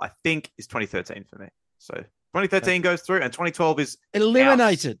final, I think, is 2013 for me. So 2013 goes through and 2012 is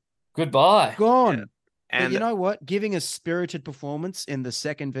eliminated. Goodbye. Gone. Yeah. And but you know what? Giving a spirited performance in the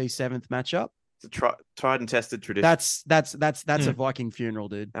 2nd v 7th matchup. It's a tried and tested tradition. That's a Viking funeral,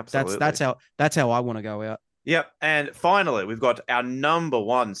 dude. Absolutely. That's how I want to go out. Yep. And finally, we've got our number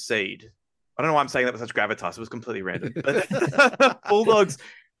 1 seed. I don't know why I'm saying that with such gravitas. It was completely random. But Bulldogs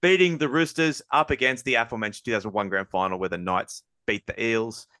beating the Roosters up against the aforementioned 2001 grand final where the Knights beat the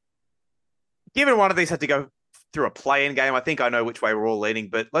Eels. Given one of these had to go through a play-in game, I think I know which way we're all leaning,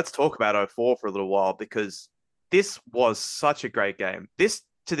 but let's talk about 04 for a little while because this was such a great game. This,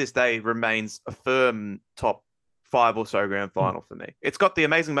 to this day, remains a firm top 5 or so grand final for me. It's got the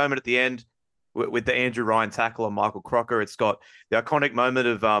amazing moment at the end with the Andrew Ryan tackle on Michael Crocker. It's got the iconic moment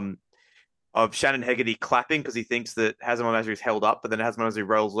of Shannon Hegarty clapping because he thinks that Hazem Al-Masri's held up, but then Hazem Al-Masri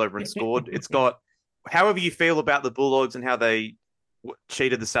rolls over and scored. It's got, however you feel about the Bulldogs and how they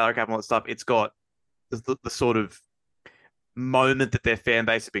cheated the salary cap and all that stuff, it's got the sort of moment that their fan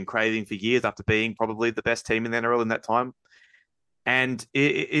base have been craving for years after being probably the best team in the NRL in that time. And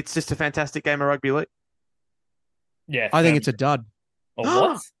it's just a fantastic game of rugby league. Yeah. I think it's a dud.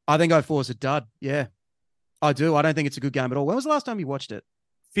 Oh, what? I think 04 is a dud. Yeah, I do. I don't think it's a good game at all. When was the last time you watched it?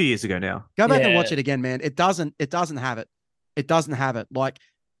 A few years ago now. Go back and watch it again, man. It doesn't have it. It doesn't have it. Like,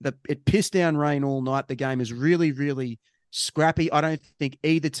 it pissed down rain all night. The game is really, really scrappy. I don't think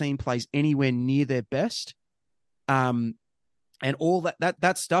either team plays anywhere near their best. And all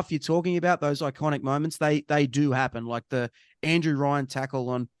that stuff you're talking about, those iconic moments, they do happen. Like the Andrew Ryan tackle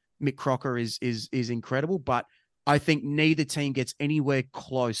on Mick Crocker is incredible, but I think neither team gets anywhere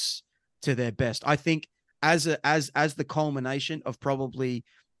close to their best. I think as the culmination of probably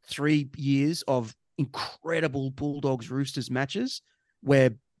 3 years of incredible Bulldogs Roosters matches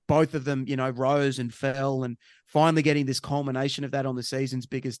where both of them, rose and fell, and finally getting this culmination of that on the season's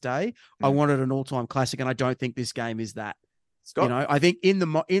biggest day, I wanted an all-time classic, and I don't think this game is that. Scott? I think in the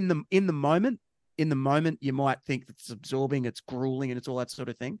moment, you might think it's absorbing, it's grueling, and it's all that sort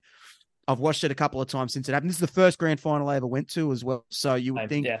of thing. I've watched it a couple of times since it happened. This is the first grand final I ever went to as well. So you would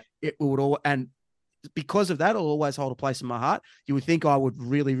think it would all, and because of that, it'll always hold a place in my heart. You would think I would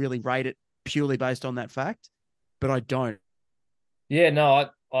really, really rate it purely based on that fact, but I don't. Yeah, no,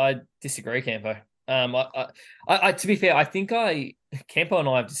 I disagree, Campo. I to be fair, I think Campo and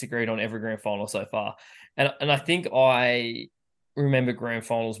I have disagreed on every grand final so far, and I think I remember grand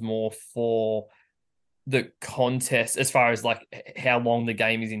finals more for the contest as far as like how long the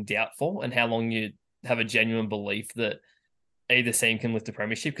game is in doubt for and how long you have a genuine belief that either team can lift the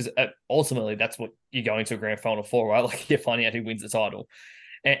premiership, because ultimately that's what you're going to a grand final for, right? Like, you're finding out who wins the title.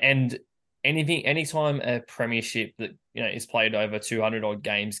 And anytime a premiership that is played over 200 odd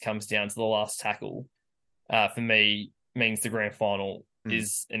games comes down to the last tackle, for me means the grand final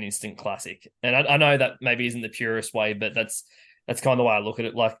is an instant classic. And I know that maybe isn't the purest way, but that's kind of the way I look at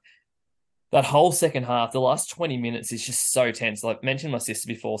it. Like, that whole second half, the last 20 minutes is just so tense. Like, I mentioned my sister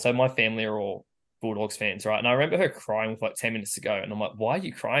before, so my family are all Bulldogs fans, right? And I remember her crying with like 10 minutes to go, and I'm like, why are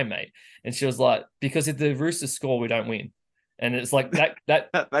you crying, mate? And she was like, because if the Roosters score, we don't win. And it's like that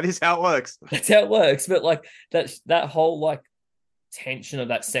that is how it works. That's how it works. But like that whole like tension of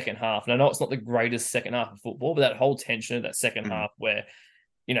that second half. And I know it's not the greatest second half of football, but that whole tension of that second half where,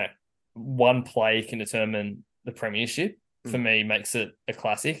 one play can determine the premiership. for me makes it a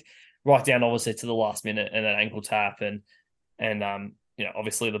classic. Right down, obviously, to the last minute and that ankle tap, and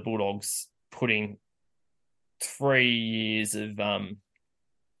obviously the Bulldogs putting 3 years of I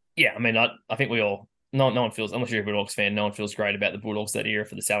think we all no one feels, unless you're a Bulldogs fan, no one feels great about the Bulldogs that era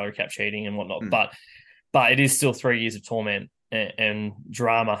for the salary cap cheating and whatnot. But it is still 3 years of torment and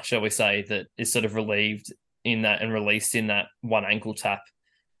drama, shall we say, that is sort of relieved in that and released in that one ankle tap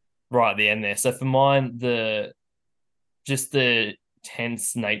right at the end there. So for mine, the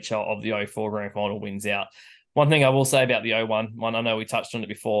tense nature of the 04 grand final wins out. One thing I will say about the 01 one, I know we touched on it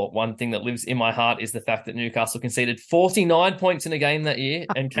before. One thing that lives in my heart is the fact that Newcastle conceded 49 points in a game that year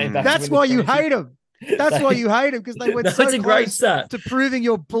and came back. That's why you hate them. That's why you hate them, because they went so close to proving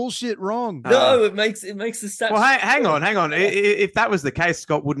your bullshit wrong. No, it makes the stats. Well, hang on. If that was the case,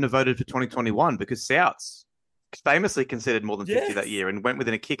 Scott wouldn't have voted for 2021 because Souths famously conceded more than 50 that year and went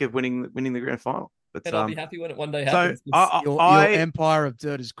within a kick of winning the grand final. But and I'll be happy when it one day happens. So your empire of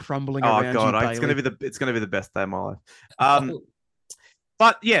dirt is crumbling around you. Oh God, it's going to be the best day of my life.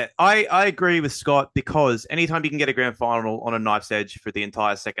 But yeah, I agree with Scott, because anytime you can get a grand final on a knife's edge for the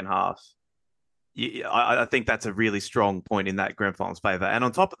entire second half, I think that's a really strong point in that grand final's favour. And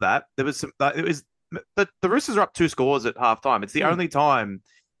on top of that, the Roosters are up 2 scores at halftime. It's the only time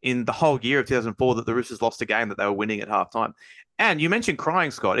in the whole year of 2004 that the Roosters lost a game that they were winning at halftime. And you mentioned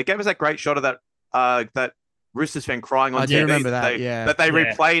crying, Scott. It gave us that great shot of that Roosters fan crying on TV. I do remember that, That they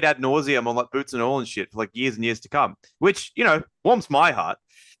replayed ad nauseum on like Boots and all and shit for like years and years to come, which, warms my heart.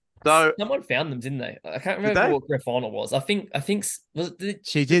 So someone found them, didn't they? I can't remember what grand final was. I think was it?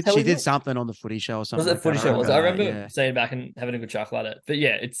 She did something on the footy show or something. Was it footy show? I remember staying back and having a good chuckle at it. But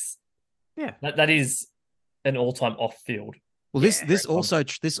yeah, that is an all-time off-field. Well, this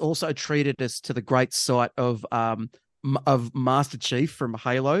also treated us to the great sight of Master Chief from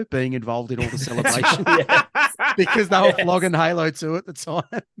Halo being involved in all the celebration because they were flogging Halo 2 at the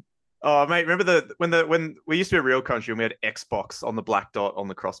time. Oh, mate, remember when we used to be a real country and we had Xbox on the black dot on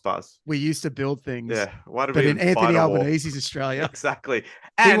the crossbars? We used to build things. Yeah. Why did but we in Anthony Albanese's Australia. Exactly.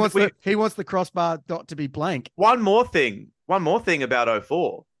 And he wants the crossbar dot to be blank. One more thing about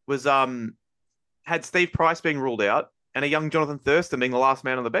 04 was had Steve Price being ruled out and a young Jonathan Thurston being the last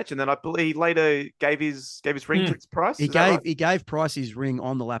man on the bench, and then I believe he later gave his ring to Price. He gave Price his ring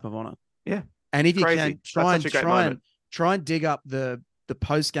on the lap of honour. Yeah. And if you can try and dig up the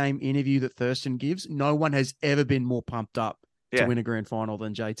post-game interview that Thurston gives, no one has ever been more pumped up to win a grand final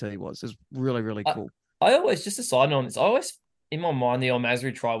than JT was. It's really, really cool. I always, just a side note on this, I always, in my mind, the El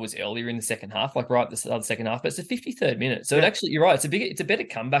Masri try was earlier in the second half, like right at the start of the second half, but it's the 53rd minute. So it actually, you're right, it's a better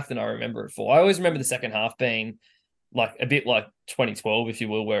comeback than I remember it for. I always remember the second half being like a bit like 2012, if you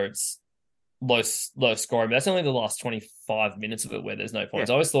will, where it's low scoring, but that's only the last 25 minutes of it where there's no points.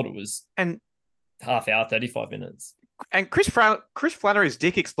 I always thought it was half hour, 35 minutes. And Chris Flannery's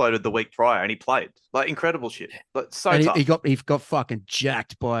dick exploded the week prior, and he played like incredible shit. But so tough. He got fucking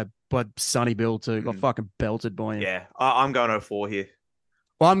jacked by Sonny Bill too. Got fucking belted by him. Yeah, I'm going 04 here.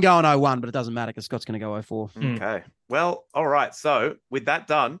 Well, I'm going 01, but it doesn't matter because Scott's going to go 04. Okay. Well, all right. So with that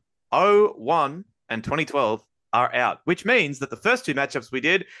done, 01 and 2012 are out, which means that the first 2 matchups we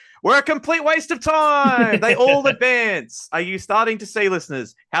did were a complete waste of time. They all advance. Are you starting to see,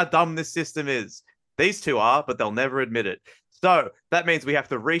 listeners, how dumb this system is? These 2 are, but they'll never admit it. So that means we have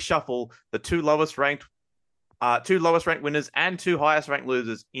to reshuffle the 2 lowest ranked winners and 2 highest ranked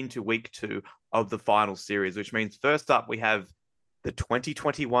losers into week 2 of the final series, which means first up we have the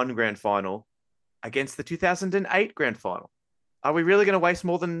 2021 grand final against the 2008 grand final. Are we really going to waste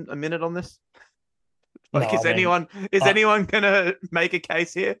more than a minute on this? Is anyone going to make a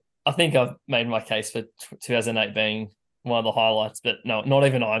case here? I think I've made my case for 2008 being one of the highlights, but no, not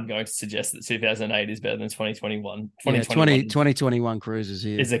even I'm going to suggest that 2008 is better than 2021. 2021 Cruisers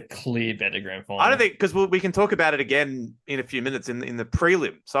here is a clear better grand final. I don't think, because we can talk about it again in a few minutes in the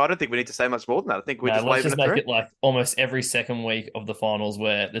prelim, so I don't think we need to say much more than that. I think we're let's just make it like almost every second week of the finals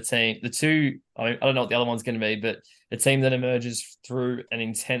where the two, I don't know what the other one's going to be, but the team that emerges through an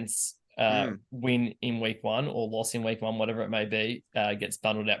intense win in week 1 or loss in week 1, whatever it may be, gets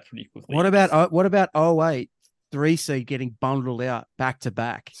bundled out pretty quickly. What about 08? 3 seed getting bundled out back to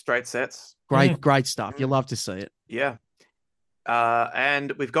back. Straight sets. Great stuff. You love to see it. Yeah.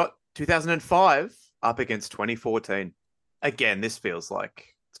 And we've got 2005 up against 2014. Again, this feels like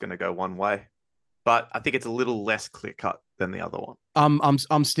it's going to go one way, but I think it's a little less clear cut than the other one.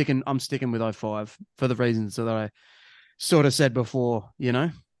 I'm sticking with 05 for the reasons that I sort of said before,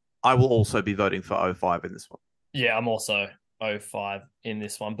 I will also be voting for 05 in this one. Yeah, I'm also 05 in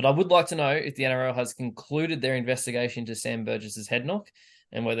this one. But I would like to know if the NRL has concluded their investigation to Sam Burgess's head knock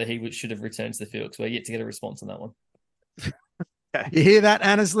and whether he should have returned to the field, because we're yet to get a response on that one. You hear that,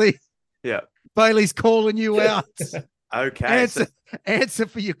 Annesley? Yeah. Bailey's calling you out. Okay. Answer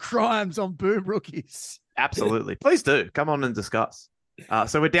for your crimes on Boom Rookies. Absolutely. Please do. Come on and discuss.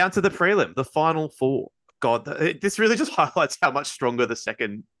 So we're down to the prelim, the final four. God, this really just highlights how much stronger the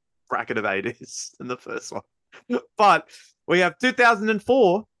second bracket of 8 is than the first one. But we have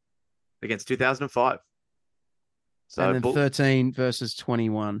 2004 against 2005. So and then 13 versus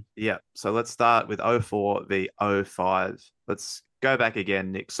 21. Yeah. So let's start with 04 v 05. Let's go back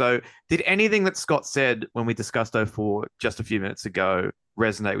again, Nick. So did anything that Scott said when we discussed 04 just a few minutes ago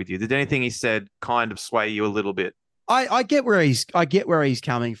resonate with you? Did anything he said kind of sway you a little bit? I get where he's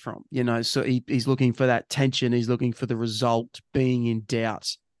coming from, you know. So he's looking for that tension. He's looking for the result being in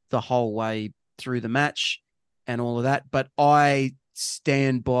doubt the whole way through the match and all of that. But I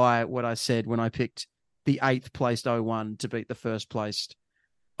stand by what I said when I picked the 8th placed 01 to beat the first placed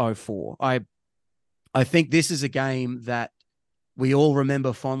 04. I think this is a game that we all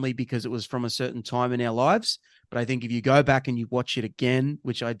remember fondly because it was from a certain time in our lives. But I think if you go back and you watch it again,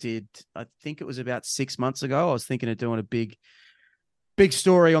 which I did, I think it was about 6 months ago, I was thinking of doing a big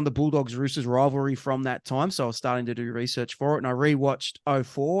story on the Bulldogs Roosters rivalry from that time. So I was starting to do research for it, and I rewatched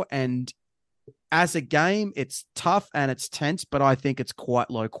 04. And as a game, it's tough and it's tense, but I think it's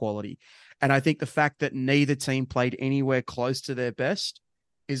quite low quality. And I think the fact that neither team played anywhere close to their best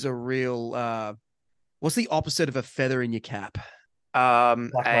is a real, what's the opposite of a feather in your cap?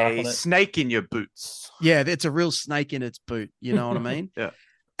 A snake in your boots. Yeah, it's a real snake in its boot. You know what I mean? Yeah.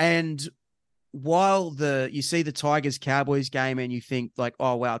 And while you see the Tigers-Cowboys game and you think like,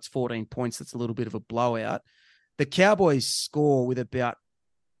 oh, wow, it's 14 points. That's a little bit of a blowout. The Cowboys score with about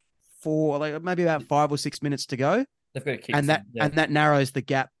maybe about 5 or 6 minutes to go. They've got to kick and that narrows the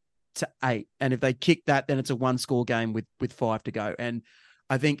gap to 8. And if they kick that, then it's a 1-score game with 5 to go. And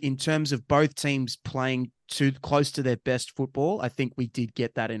I think in terms of both teams playing too close to their best football, I think we did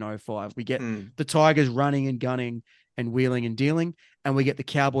get that in 05. We get the Tigers running and gunning and wheeling and dealing, and we get the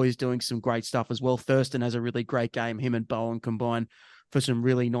Cowboys doing some great stuff as well. Thurston has a really great game. Him and Bowen combine for some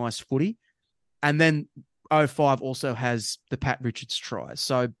really nice footy. And then 05 also has the Pat Richards try.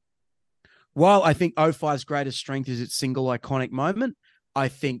 So while I think 05's greatest strength is its single iconic moment, I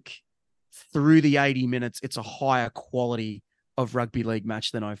think through the 80 minutes, it's a higher quality of rugby league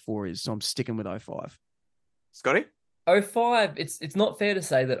match than 04 is. So I'm sticking with 05. Scotty? 05, it's not fair to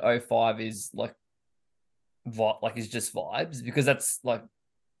say that 05 is is just vibes, because that's like...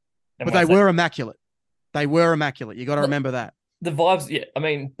 But they were immaculate. They were immaculate. You got to remember that. The vibes, yeah. I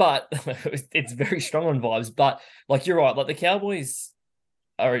mean, but it's very strong on vibes. But like, you're right. Like, the Cowboys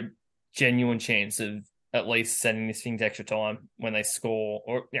are a genuine chance of at least sending this thing to extra time when they score,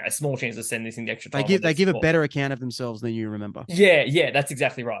 or a small chance of sending this thing to extra time. They give a better account of themselves than you remember. Yeah, that's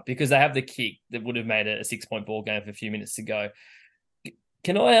exactly right, because they have the kick that would have made it a 6-point ball game for a few minutes to go.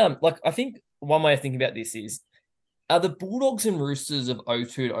 Can I I think one way of thinking about this is, are the Bulldogs and Roosters of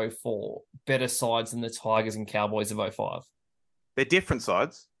 02 to 04 better sides than the Tigers and Cowboys of 05? They're different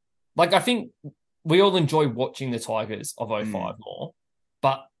sides. Like, I think we all enjoy watching the Tigers of 05 more,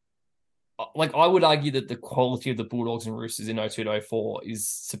 but like, I would argue that the quality of the Bulldogs and Roosters in 02 to 04 is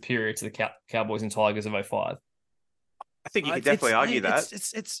superior to the Cowboys and Tigers of 05. I think you could definitely argue that.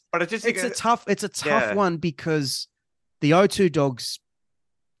 It's a tough one, because the 02 Dogs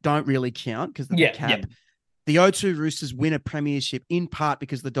don't really count because they're the cap. Yeah. The 02 Roosters win a premiership in part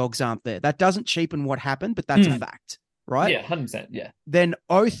because the Dogs aren't there. That doesn't cheapen what happened, but that's a fact, right? Yeah, 100%. Yeah. Then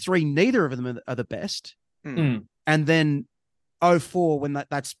 03, neither of them are the best. And then 04, when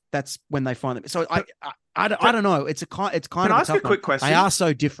that's when they find them. So I don't know. It's kind of. Can I ask a quick question? They are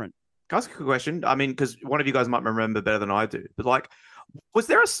so different. Can I ask a quick question? I mean, because one of you guys might remember better than I do, but like, was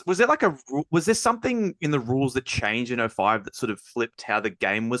there something in the rules that changed in 05 that sort of flipped how the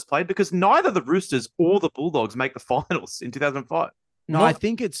game was played? Because neither the Roosters or the Bulldogs make the finals in 2005. No, I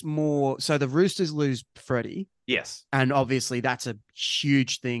think it's more. So the Roosters lose Freddie. Yes. And obviously that's a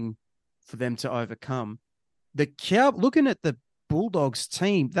huge thing for them to overcome. Looking at the Bulldogs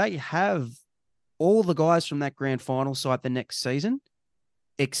team, they have all the guys from that grand final side the next season,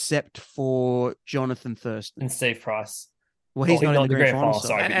 except for Jonathan Thurston. And Steve Price. Well, he's not in the grand final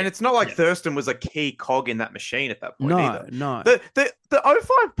side. And it's not like Thurston was a key cog in that machine at that point either. No. The 05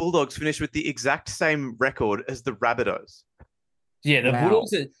 Bulldogs finished with the exact same record as the Rabbitohs. Yeah,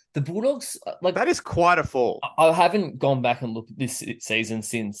 the Bulldogs, like, that is quite a fall. I haven't gone back and looked at this season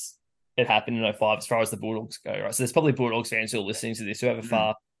since it happened in 05 as far as the Bulldogs go, right? So there's probably Bulldogs fans who are listening to this who have a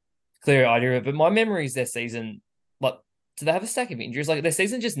far clearer idea of it. But my memory is their season, like, do they have a stack of injuries? Like, their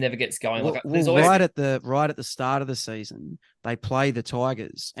season just never gets going. Like, there's always... right at the start of the season, they play the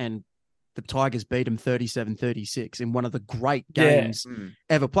Tigers, and the Tigers beat them 37-36 in one of the great games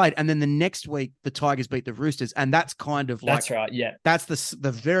ever played. And then the next week, the Tigers beat the Roosters. And that's kind of like, that's right. Yeah. that's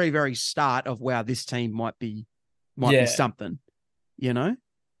the very, very start of, wow, this team might be something, you know?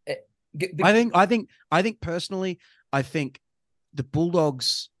 I think personally, I think the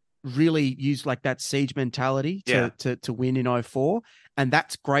Bulldogs really used like that siege mentality to win in 04. And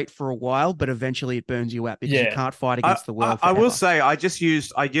that's great for a while, but eventually it burns you out because you can't fight against the world. I will say, I just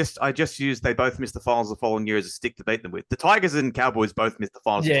used they both missed the finals the following year as a stick to beat them with. The Tigers and Cowboys both missed the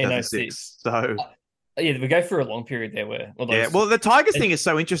finals in 2006. So we go through a long period there where well, the Tigers thing is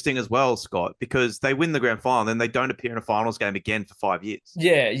so interesting as well, Scott, because they win the grand final and then they don't appear in a finals game again for 5 years.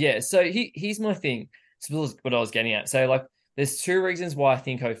 Yeah. So here's my thing. So what I was getting at. So like, there's two reasons why I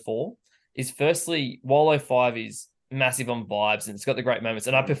think 04 is, firstly, while 05 is massive on vibes and it's got the great moments,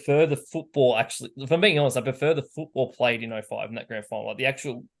 and I prefer the football, actually, if I'm being honest, I prefer the football played in 05 in that grand final. Like the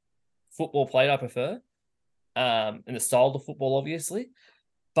actual football played I prefer, and the style of the football, obviously.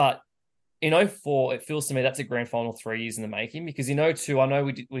 But in 04, it feels to me that's a grand final 3 years in the making, because in 02, I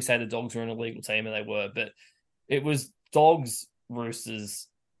know we say the Dogs were an illegal team, and they were, but it was Dogs, Roosters,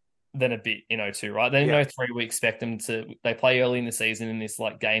 then a bit in 02, right? Then in 03, we expect them they play early in the season in this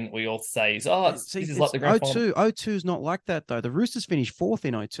like game that we all say is, this is like the grand final. 02 is not like that though. The Roosters finished 4th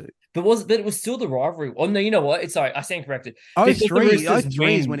in 02. But it was still the rivalry. Oh no, you know what? Sorry, I stand corrected.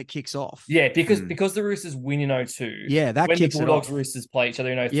 03 is when it kicks off. Yeah, because the Roosters win in 02. Yeah, that when kicks the Bulldogs Roosters play each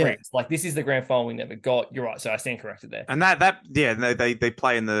other in 03. It's like, this is the grand final we never got. You're right. So I stand corrected there. And they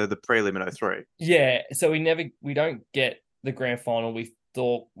play in the prelim in 03. Yeah, so we don't get the grand final we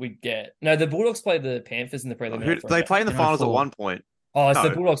thought we'd get. No, the Bulldogs play the Panthers in the prelim. They play in the finals at one point. Oh, it's the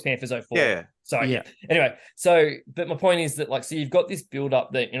Bulldogs Panthers 04. Yeah. Sorry. Yeah. Anyway, but my point is that, like, so you've got this build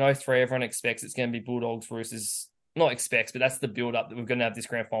up that in 03 everyone expects it's going to be Bulldogs, Roosters. Not expects, but that's the build up that we're going to have this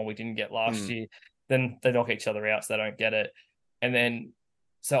grand final we didn't get last year. Then they knock each other out, so they don't get it. And then,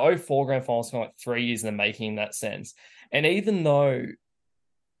 so 04 grand final is kind of like 3 years in the making in that sense. And even though,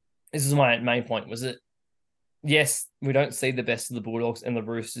 this is my main point, was that, yes, we don't see the best of the Bulldogs and the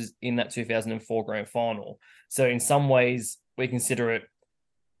Roosters in that 2004 grand final. So in some ways, we consider it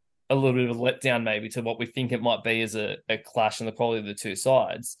a little bit of a letdown maybe to what we think it might be as a clash in the quality of the two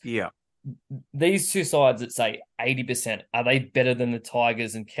sides. Yeah. These two sides that say 80%, are they better than the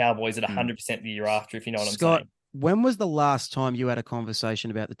Tigers and Cowboys at 100% the year after, if you know what I'm saying? When was the last time you had a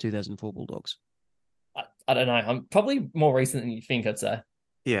conversation about the 2004 Bulldogs? I don't know. I'm probably more recent than you think, I'd say.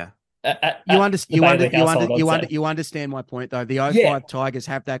 Yeah. You understand my point, though. The 05 Tigers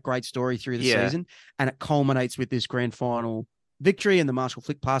have that great story through the season, and it culminates with this grand final victory and the Marshall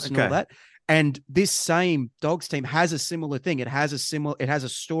flick pass and all that. And this same Dogs team has a similar thing. It has a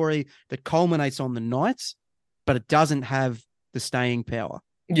story that culminates on the nights, but it doesn't have the staying power.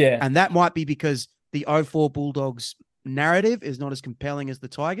 Yeah. And that might be because the 04 Bulldogs narrative is not as compelling as the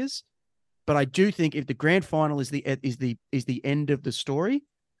Tigers. But I do think if the grand final is the end of the story,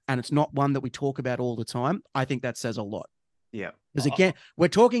 and it's not one that we talk about all the time, I think that says a lot. Yeah. Because again, we're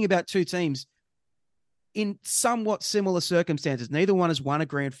talking about two teams in somewhat similar circumstances. Neither one has won a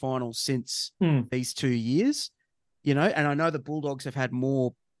grand final since these 2 years, and I know the Bulldogs have had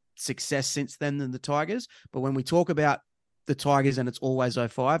more success since then than the Tigers, but when we talk about the Tigers and it's always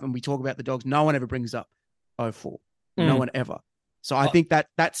 05, and we talk about the Dogs, no one ever brings up 04. No one ever. So I think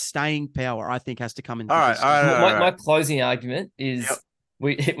that staying power, I think, has to come into this. My closing argument is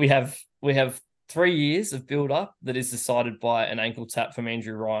we have 3 years of build up that is decided by an ankle tap from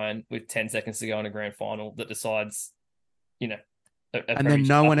Andrew Ryan with 10 seconds to go in a grand final that decides, and then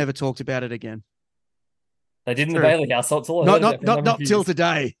no one ever talked about it again. They did in the Bailey House. So it's all not till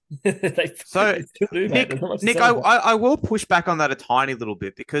today. So Nick, I will push back on that a tiny little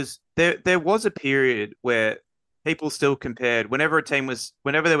bit, because there was a period where people still compared whenever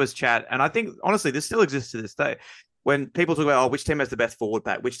there was chat, and I think honestly this still exists to this day. When people talk about, which team has the best forward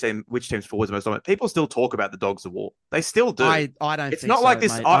pack, which team's forwards are most dominant, people still talk about the Dogs of War. They still do. I don't. It's not like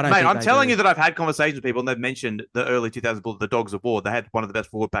this, mate. I'm telling you that I've had conversations with people and they've mentioned the early 2000s Bulls, the Dogs of War. They had one of the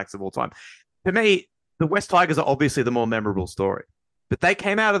best forward packs of all time. To me, the West Tigers are obviously the more memorable story, but they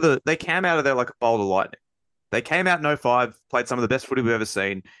came out of there like a bolt of lightning. They came out in 05, played some of the best footy we've ever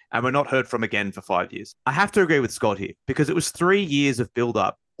seen, and were not heard from again for 5 years. I have to agree with Scott here, because it was 3 years of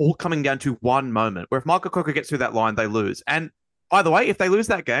build-up, all coming down to one moment, where if Michael Cocker gets through that line, they lose. And by the way, if they lose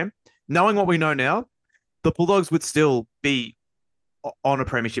that game, knowing what we know now, the Bulldogs would still be on a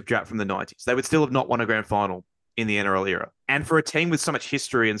premiership drought from the 90s. They would still have not won a grand final in the NRL era. And for a team with so much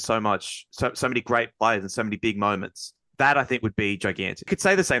history and so many great players and so many big moments, That I think would be gigantic. You could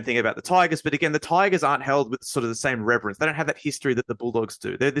say the same thing about the Tigers, but again, the Tigers aren't held with sort of the same reverence. They don't have that history that the Bulldogs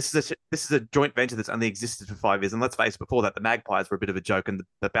do. This is a joint venture that's only existed for 5 years. And let's face it, before that, the Magpies were a bit of a joke, and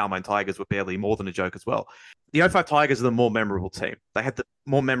the Balmain Tigers were barely more than a joke as well. The 05 Tigers are the more memorable team. They had the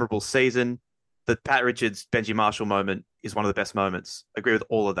more memorable season. The Pat Richards, Benji Marshall moment is one of the best moments. I agree with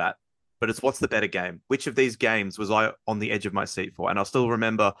all of that. But it's what's the better game? Which of these games was I on the edge of my seat for? And I still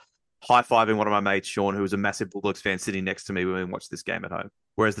remember high-fiving one of my mates, Sean, who was a massive Bulldogs fan, sitting next to me when we watched this game at home.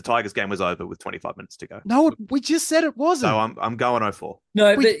 Whereas the Tigers game was over with 25 minutes to go. No, we just said it wasn't. So I'm going 0-4.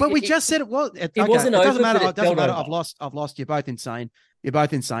 No, but we just said it was. It wasn't over. It doesn't matter. But It doesn't matter. over. I've lost. You're both insane.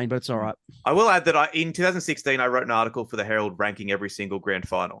 But it's all right. I will add that in 2016, I wrote an article for the Herald ranking every single grand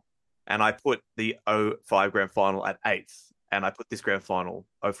final. And I put the 05 grand final at 8th. And I put this grand final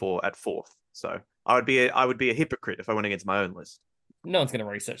 04 at 4th. So I would be a hypocrite if I went against my own list. No one's going to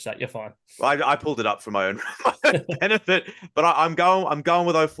research that. You're fine. I pulled it up for my own benefit, but I'm going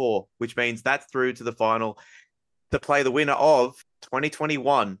with 04, which means that's through to the final to play the winner of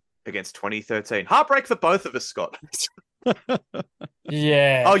 2021 against 2013. Heartbreak for both of us, Scott.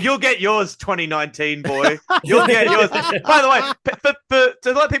 Yeah. Oh, you'll get yours 2019, boy. You'll get yours. By the way,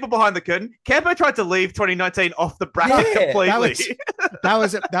 to let people behind the curtain, Campo tried to leave 2019 off the bracket completely. That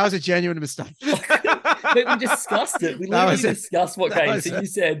was a genuine mistake. We discussed it. We literally discussed what game. So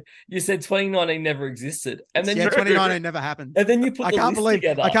you said 2019 never existed, and then 2019 never happened. And then you put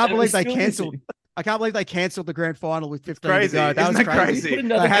together. I can't believe they cancelled. I can't believe they cancelled the grand final with 15 to go. That was crazy.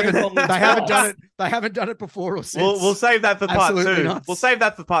 They haven't done it before or since. We'll save that for part two. Nuts. We'll save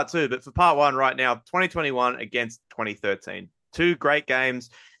that for part two. But for part one, right now, 2021 against 2013. 2 great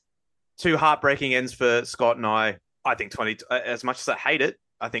games. 2 heartbreaking ends for Scott and I. I think as much as I hate it,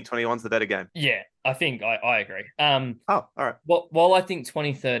 I think 21's the better game. Yeah, I think I agree. All right. While I think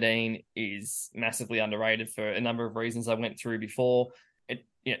 2013 is massively underrated for a number of reasons I went through before,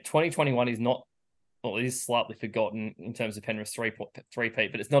 2021 is not. Well, it is slightly forgotten in terms of Penrith's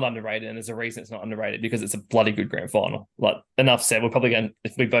three-peat, but it's not underrated, and there's a reason it's not underrated, because it's a bloody good grand final. Like, enough said, we're probably going,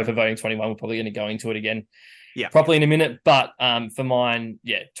 if we both are voting 21, we're probably going to go into it again properly in a minute. But for mine,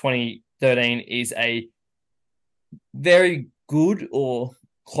 2013 is a very good or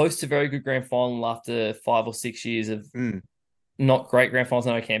close to very good grand final after 5 or 6 years of not great grand finals.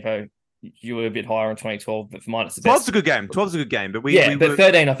 I know, Campo, you were a bit higher in 2012, but for mine, it's the best. 12's a good game. 12's a good game, but but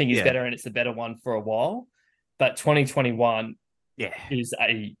 13 I think is better, and it's the better one for a while. But 2021, is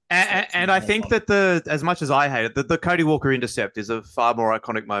a. And I think that as much as I hate it, the Cody Walker intercept is a far more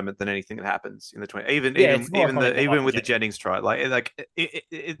iconic moment than anything that happens in the 20. Even with the Jennings try,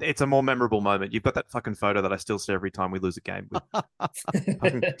 it's a more memorable moment. You've got that fucking photo that I still see every time we lose a game.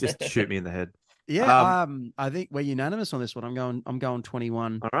 Just shoot me in the head. Yeah, I think we're unanimous on this one. I'm going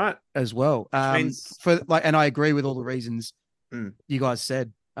 21. All right, as well. And I agree with all the reasons you guys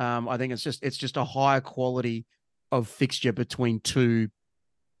said. I think it's just a higher quality of fixture between 2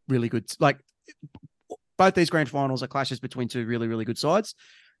 really good. Like, both these grand finals are clashes between 2 really, really good sides,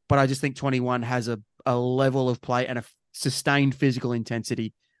 but I just think 21 has a level of play and a sustained physical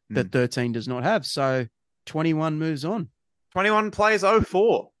intensity that 13 does not have. So 21 moves on. 21 plays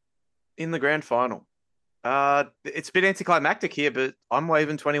 04. In the grand final. It's a bit anticlimactic here, but I'm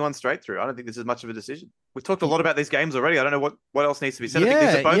waving 21 straight through. I don't think this is much of a decision. We've talked a lot about these games already. I don't know what else needs to be said. I think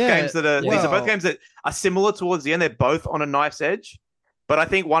these are both games that are similar towards the end. They're both on a knife's edge, but I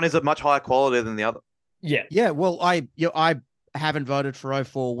think one is of much higher quality than the other. Yeah. Yeah. Well, I haven't voted for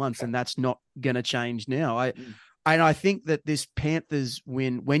 04 once, and that's not going to change now. And I think that this Panthers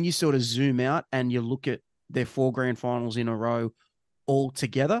win, when you sort of zoom out and you look at their 4 grand finals in a row all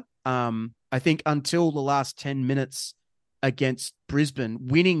together, I think until the last 10 minutes against Brisbane,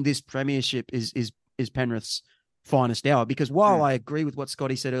 winning this premiership is Penrith's finest hour. Because while I agree with what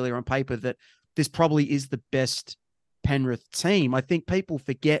Scotty said earlier on paper that this probably is the best Penrith team, I think people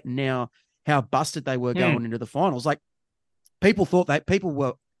forget now how busted they were going into the finals. Like, people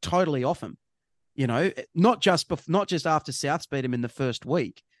were totally off them, not just after Souths beat them in the first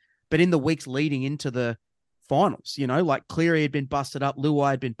week, but in the weeks leading into the finals. Like, Cleary had been busted up, Luai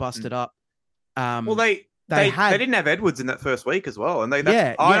had been busted up. They didn't have Edwards in that first week as well, and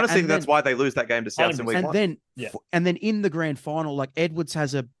I honestly think that's why they lose that game to Souths in week 1. And then in the grand final, like, Edwards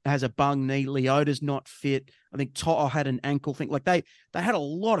has a bung knee, Leota's not fit. I think To'o had an ankle thing. Like, they had a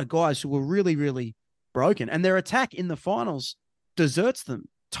lot of guys who were really, really broken, and their attack in the finals deserts them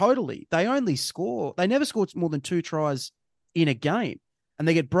totally. They never scored more than 2 tries in a game, and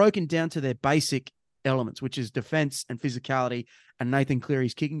they get broken down to their basic elements, which is defense and physicality and Nathan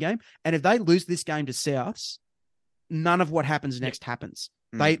Cleary's kicking game. And if they lose this game to Souths, none of what happens next happens.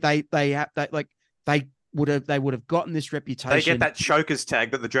 They would have gotten this reputation. They get that chokers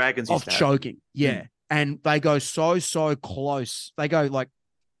tag that the Dragons used of to have. choking. Yeah. And they go so close. They go like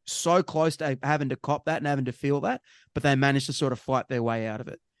so close to having to cop that and having to feel that, but they manage to sort of fight their way out of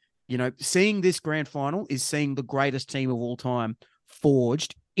it. You know, seeing this grand final is seeing the greatest team of all time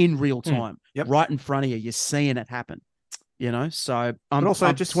forged in real time, right in front of you. You're seeing it happen. You know, so I'm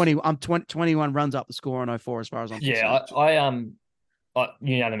 21 runs up the score on 04 as far as I'm concerned. I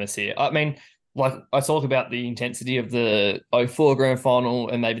unanimous here. I mean, like I talk about the intensity of the 04 grand final,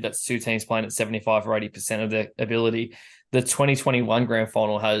 and maybe that's two teams playing at 75 or 80% of their ability. The 2021 grand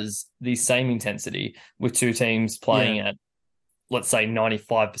final has the same intensity with two teams playing at, let's say,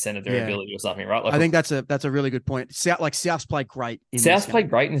 95% of their ability or something, right? Like, I think that's a really good point. Souths played great. Souths played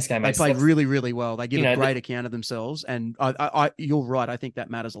great in this game. They played really, really well. They give a great account of themselves, and you're right. I think that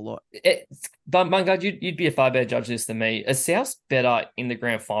matters a lot. But Mungard, you'd be a far better judge of this than me. Are Souths better in the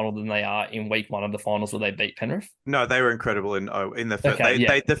grand final than they are in week one of the finals where they beat Penrith? No, they were incredible in the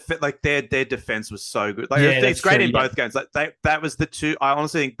first. Their defense was so good. Like, it's great in both games. Like that was the two. I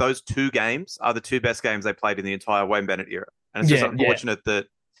honestly think those two games are the two best games they played in the entire Wayne Bennett era. And it's just unfortunate that,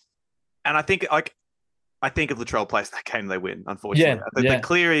 and I think if Latrell plays that game, they win. Unfortunately, they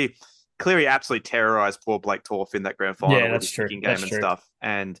Cleary absolutely terrorized poor Blake Torf in that grand final. Yeah, that's true. Game and stuff,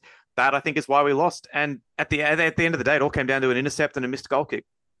 and that I think is why we lost. And at the end of the day, it all came down to an intercept and a missed goal kick.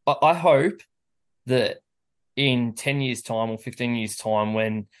 I hope that in 10 years' time or 15 years' time,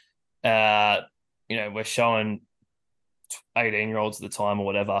 when we're showing 18-year-olds at the time or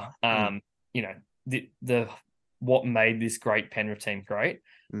whatever, the what made this great Penrith team great.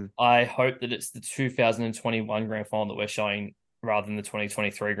 I hope that it's the 2021 grand final that we're showing rather than the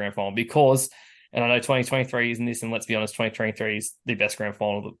 2023 grand final, because, and I know 2023 isn't this, and let's be honest, 2023 is the best grand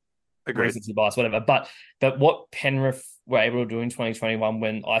final. Recency bias, whatever. But what Penrith were able to do in 2021,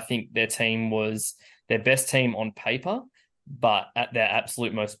 when I think their team was their best team on paper, but at their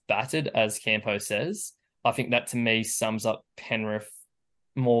absolute most battered, as Campo says, I think that to me sums up Penrith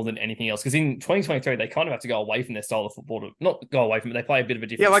more than anything else, because in 2023 they kind of have to go away from their style of football to not go away from it. They play a bit of a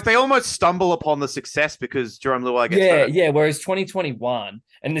different. Yeah, like they almost stumble upon the success because Jerome Luai gets hurt. Yeah. Whereas 2021,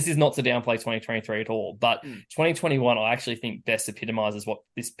 and this is not to downplay 2023 at all, but 2021 I actually think best epitomizes what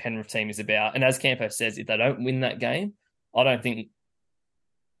this Penrith team is about. And as Campo says, if they don't win that game, I don't think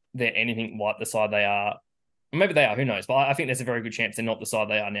they're anything like the side they are. Maybe they are, who knows? But I think there's a very good chance they're not the side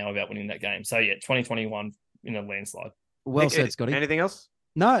they are now about winning that game. So yeah, 2021 in a landslide. Well said, Scotty. Anything else?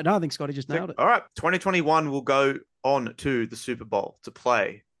 No, I think Scotty just nailed it. All right, 2021 will go on to the Super Bowl to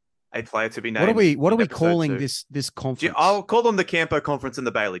play a player to be named. What are we calling this conference? I'll call them the Campo Conference and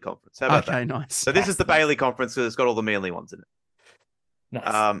the Bailey Conference. How about that? Okay, nice. So this is the Bailey Conference because it's got all the manly ones in it.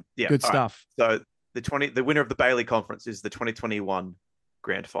 Nice. Good stuff. Right. So the winner of the Bailey Conference is the 2021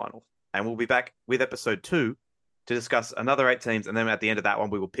 Grand Final, and we'll be back with episode 2 to discuss another 8 teams, and then at the end of that one,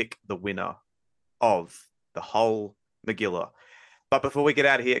 we will pick the winner of the whole Megillah. But before we get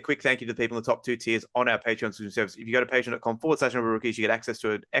out of here, a quick thank you to the people in the top 2 tiers on our Patreon service. If you go to patreon.com/rookies, you get access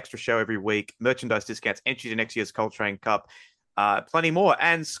to an extra show every week, merchandise discounts, entry to next year's Coltrane Cup, plenty more.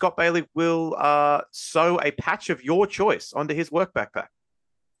 And Scott Bailey will sew a patch of your choice onto his work backpack.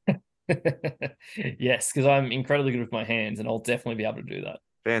 Yes, because I'm incredibly good with my hands, and I'll definitely be able to do that.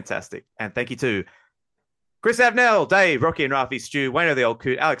 Fantastic. And thank you to Chris Avnell, Dave, Rocky and Rafi, Stu, Wayne of the Old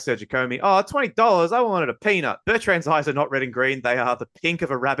Coot, Alex Sergicomi. Oh, $20. I wanted a peanut. Bertrand's eyes are not red and green. They are the pink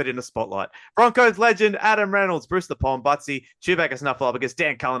of a rabbit in a spotlight. Broncos legend, Adam Reynolds, Bruce the Palm, Butsy, Chewbacca Snuffleupagus,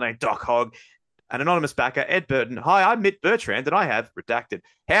 Dan Cullinane, Doc Hogg, an anonymous backer, Ed Burton. Hi, I'm Mitt Bertrand, and I have redacted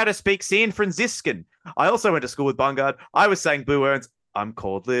how to speak San Franciscan. I also went to school with Bungard. I was saying Boo Earns. I'm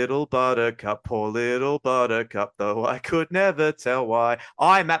called Little Buttercup, poor Little Buttercup, though I could never tell why.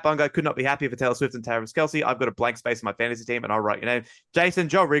 I, Matt Bungard, could not be happier for Taylor Swift and Travis Kelce. I've got a blank space in my fantasy team, and I'll write your name. Jason,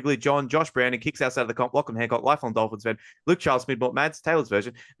 Joe Wrigley, John, Josh Brown, and kicks outside of the comp, Lachlan Hancock, Lifelong Dolphins fan, Luke Charles, Midmore, Mads, Taylor's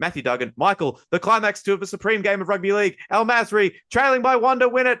version, Matthew Duggan, Michael, the climax to the supreme game of rugby league, Al Masri, trailing by one to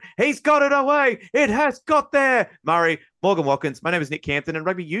win it. He's got it away. It has got there. Murray, Morgan Watkins. My name is Nick Campton, and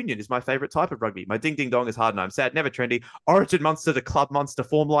rugby union is my favourite type of rugby. My ding ding dong is hard and I'm sad, never trendy. Origin Monster to Club Monster,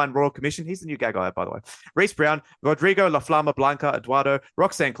 Form Line Royal Commission. He's the new gag guy, by the way. Reese Brown, Rodrigo, La Flama Blanca, Eduardo,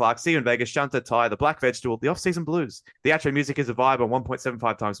 Roxanne Clark, See You in Vegas, Shanta Ty, The Black Vegetable, The Off-Season Blues. The outro music is a vibe on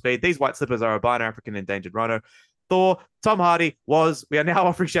 1.75 times speed. These white slippers are albino African endangered rhino. Thor, Tom Hardy was. We are now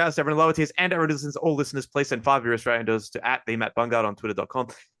offering shout outs to everyone in lower tiers and our listeners. All listeners, please send 5 of Australian dollars to @TheMattBungard on Twitter.com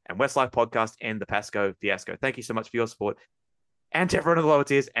and Westlife Podcast and the Pasco Fiasco. Thank you so much for your support. And to everyone in the lower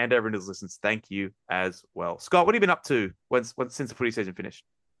tiers and everyone who listens, thank you as well. Scott, what have you been up to since the footy season finished?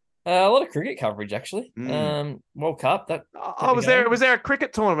 A lot of cricket coverage, actually. World Cup. That Oh, was there a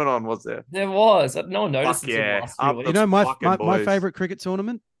cricket tournament on? Was there? there was. No one noticed Fuck until the yeah. last few Up weeks. You know, my fucking boys. favorite cricket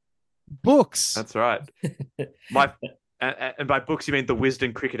tournament? Books. That's right. And by books you mean the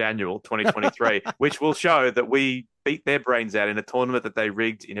Wisden Cricket Annual 2023, which will show that we beat their brains out in a tournament that they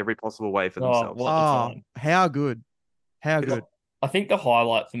rigged in every possible way for themselves. what a time. How good. How good. I think the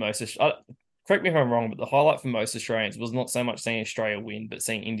highlight for most, correct me if I'm wrong, but the highlight for most Australians was not so much seeing Australia win, but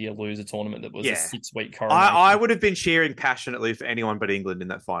seeing India lose a tournament that was a 6-week coronation. I would have been cheering passionately for anyone but England in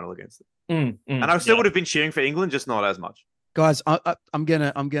that final against them. And I still would have been cheering for England, just not as much. Guys, I'm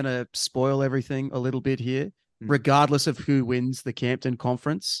gonna spoil everything a little bit here. Regardless of who wins the Campton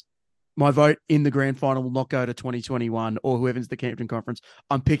Conference, my vote in the grand final will not go to 2021 or whoever wins the Campton Conference.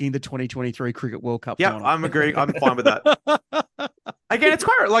 I'm picking the 2023 Cricket World Cup. Yeah, I'm agreeing. I'm fine with that. Again, it's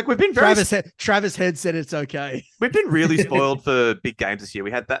quite like we've been very. Travis Head said it's okay. We've been really spoiled for big games this year. We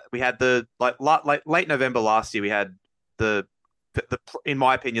had the late November last year. We had the in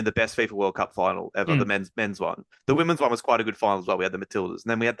my opinion the best FIFA World Cup final ever. The men's one. The women's one was quite a good final as well. We had the Matildas, and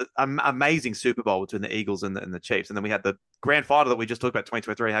then we had the amazing Super Bowl between the Eagles and the Chiefs, and then we had the grand final that we just talked about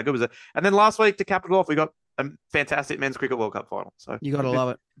 2023. How good was it? And then last week to cap it off, we got a fantastic men's cricket World Cup final. So you got to love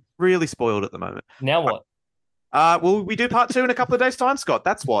it. Really spoiled at the moment. Now what? Well, we do part 2 in a couple of days' time, Scott.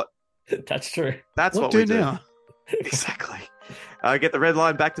 That's what. That's true. That's what we do now. Exactly. Get the red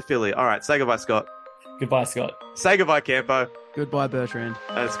line back to Philly. All right. Say goodbye, Scott. Goodbye, Scott. Say goodbye, Campo. Goodbye, Bertrand.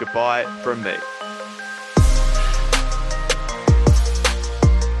 And it's goodbye from me.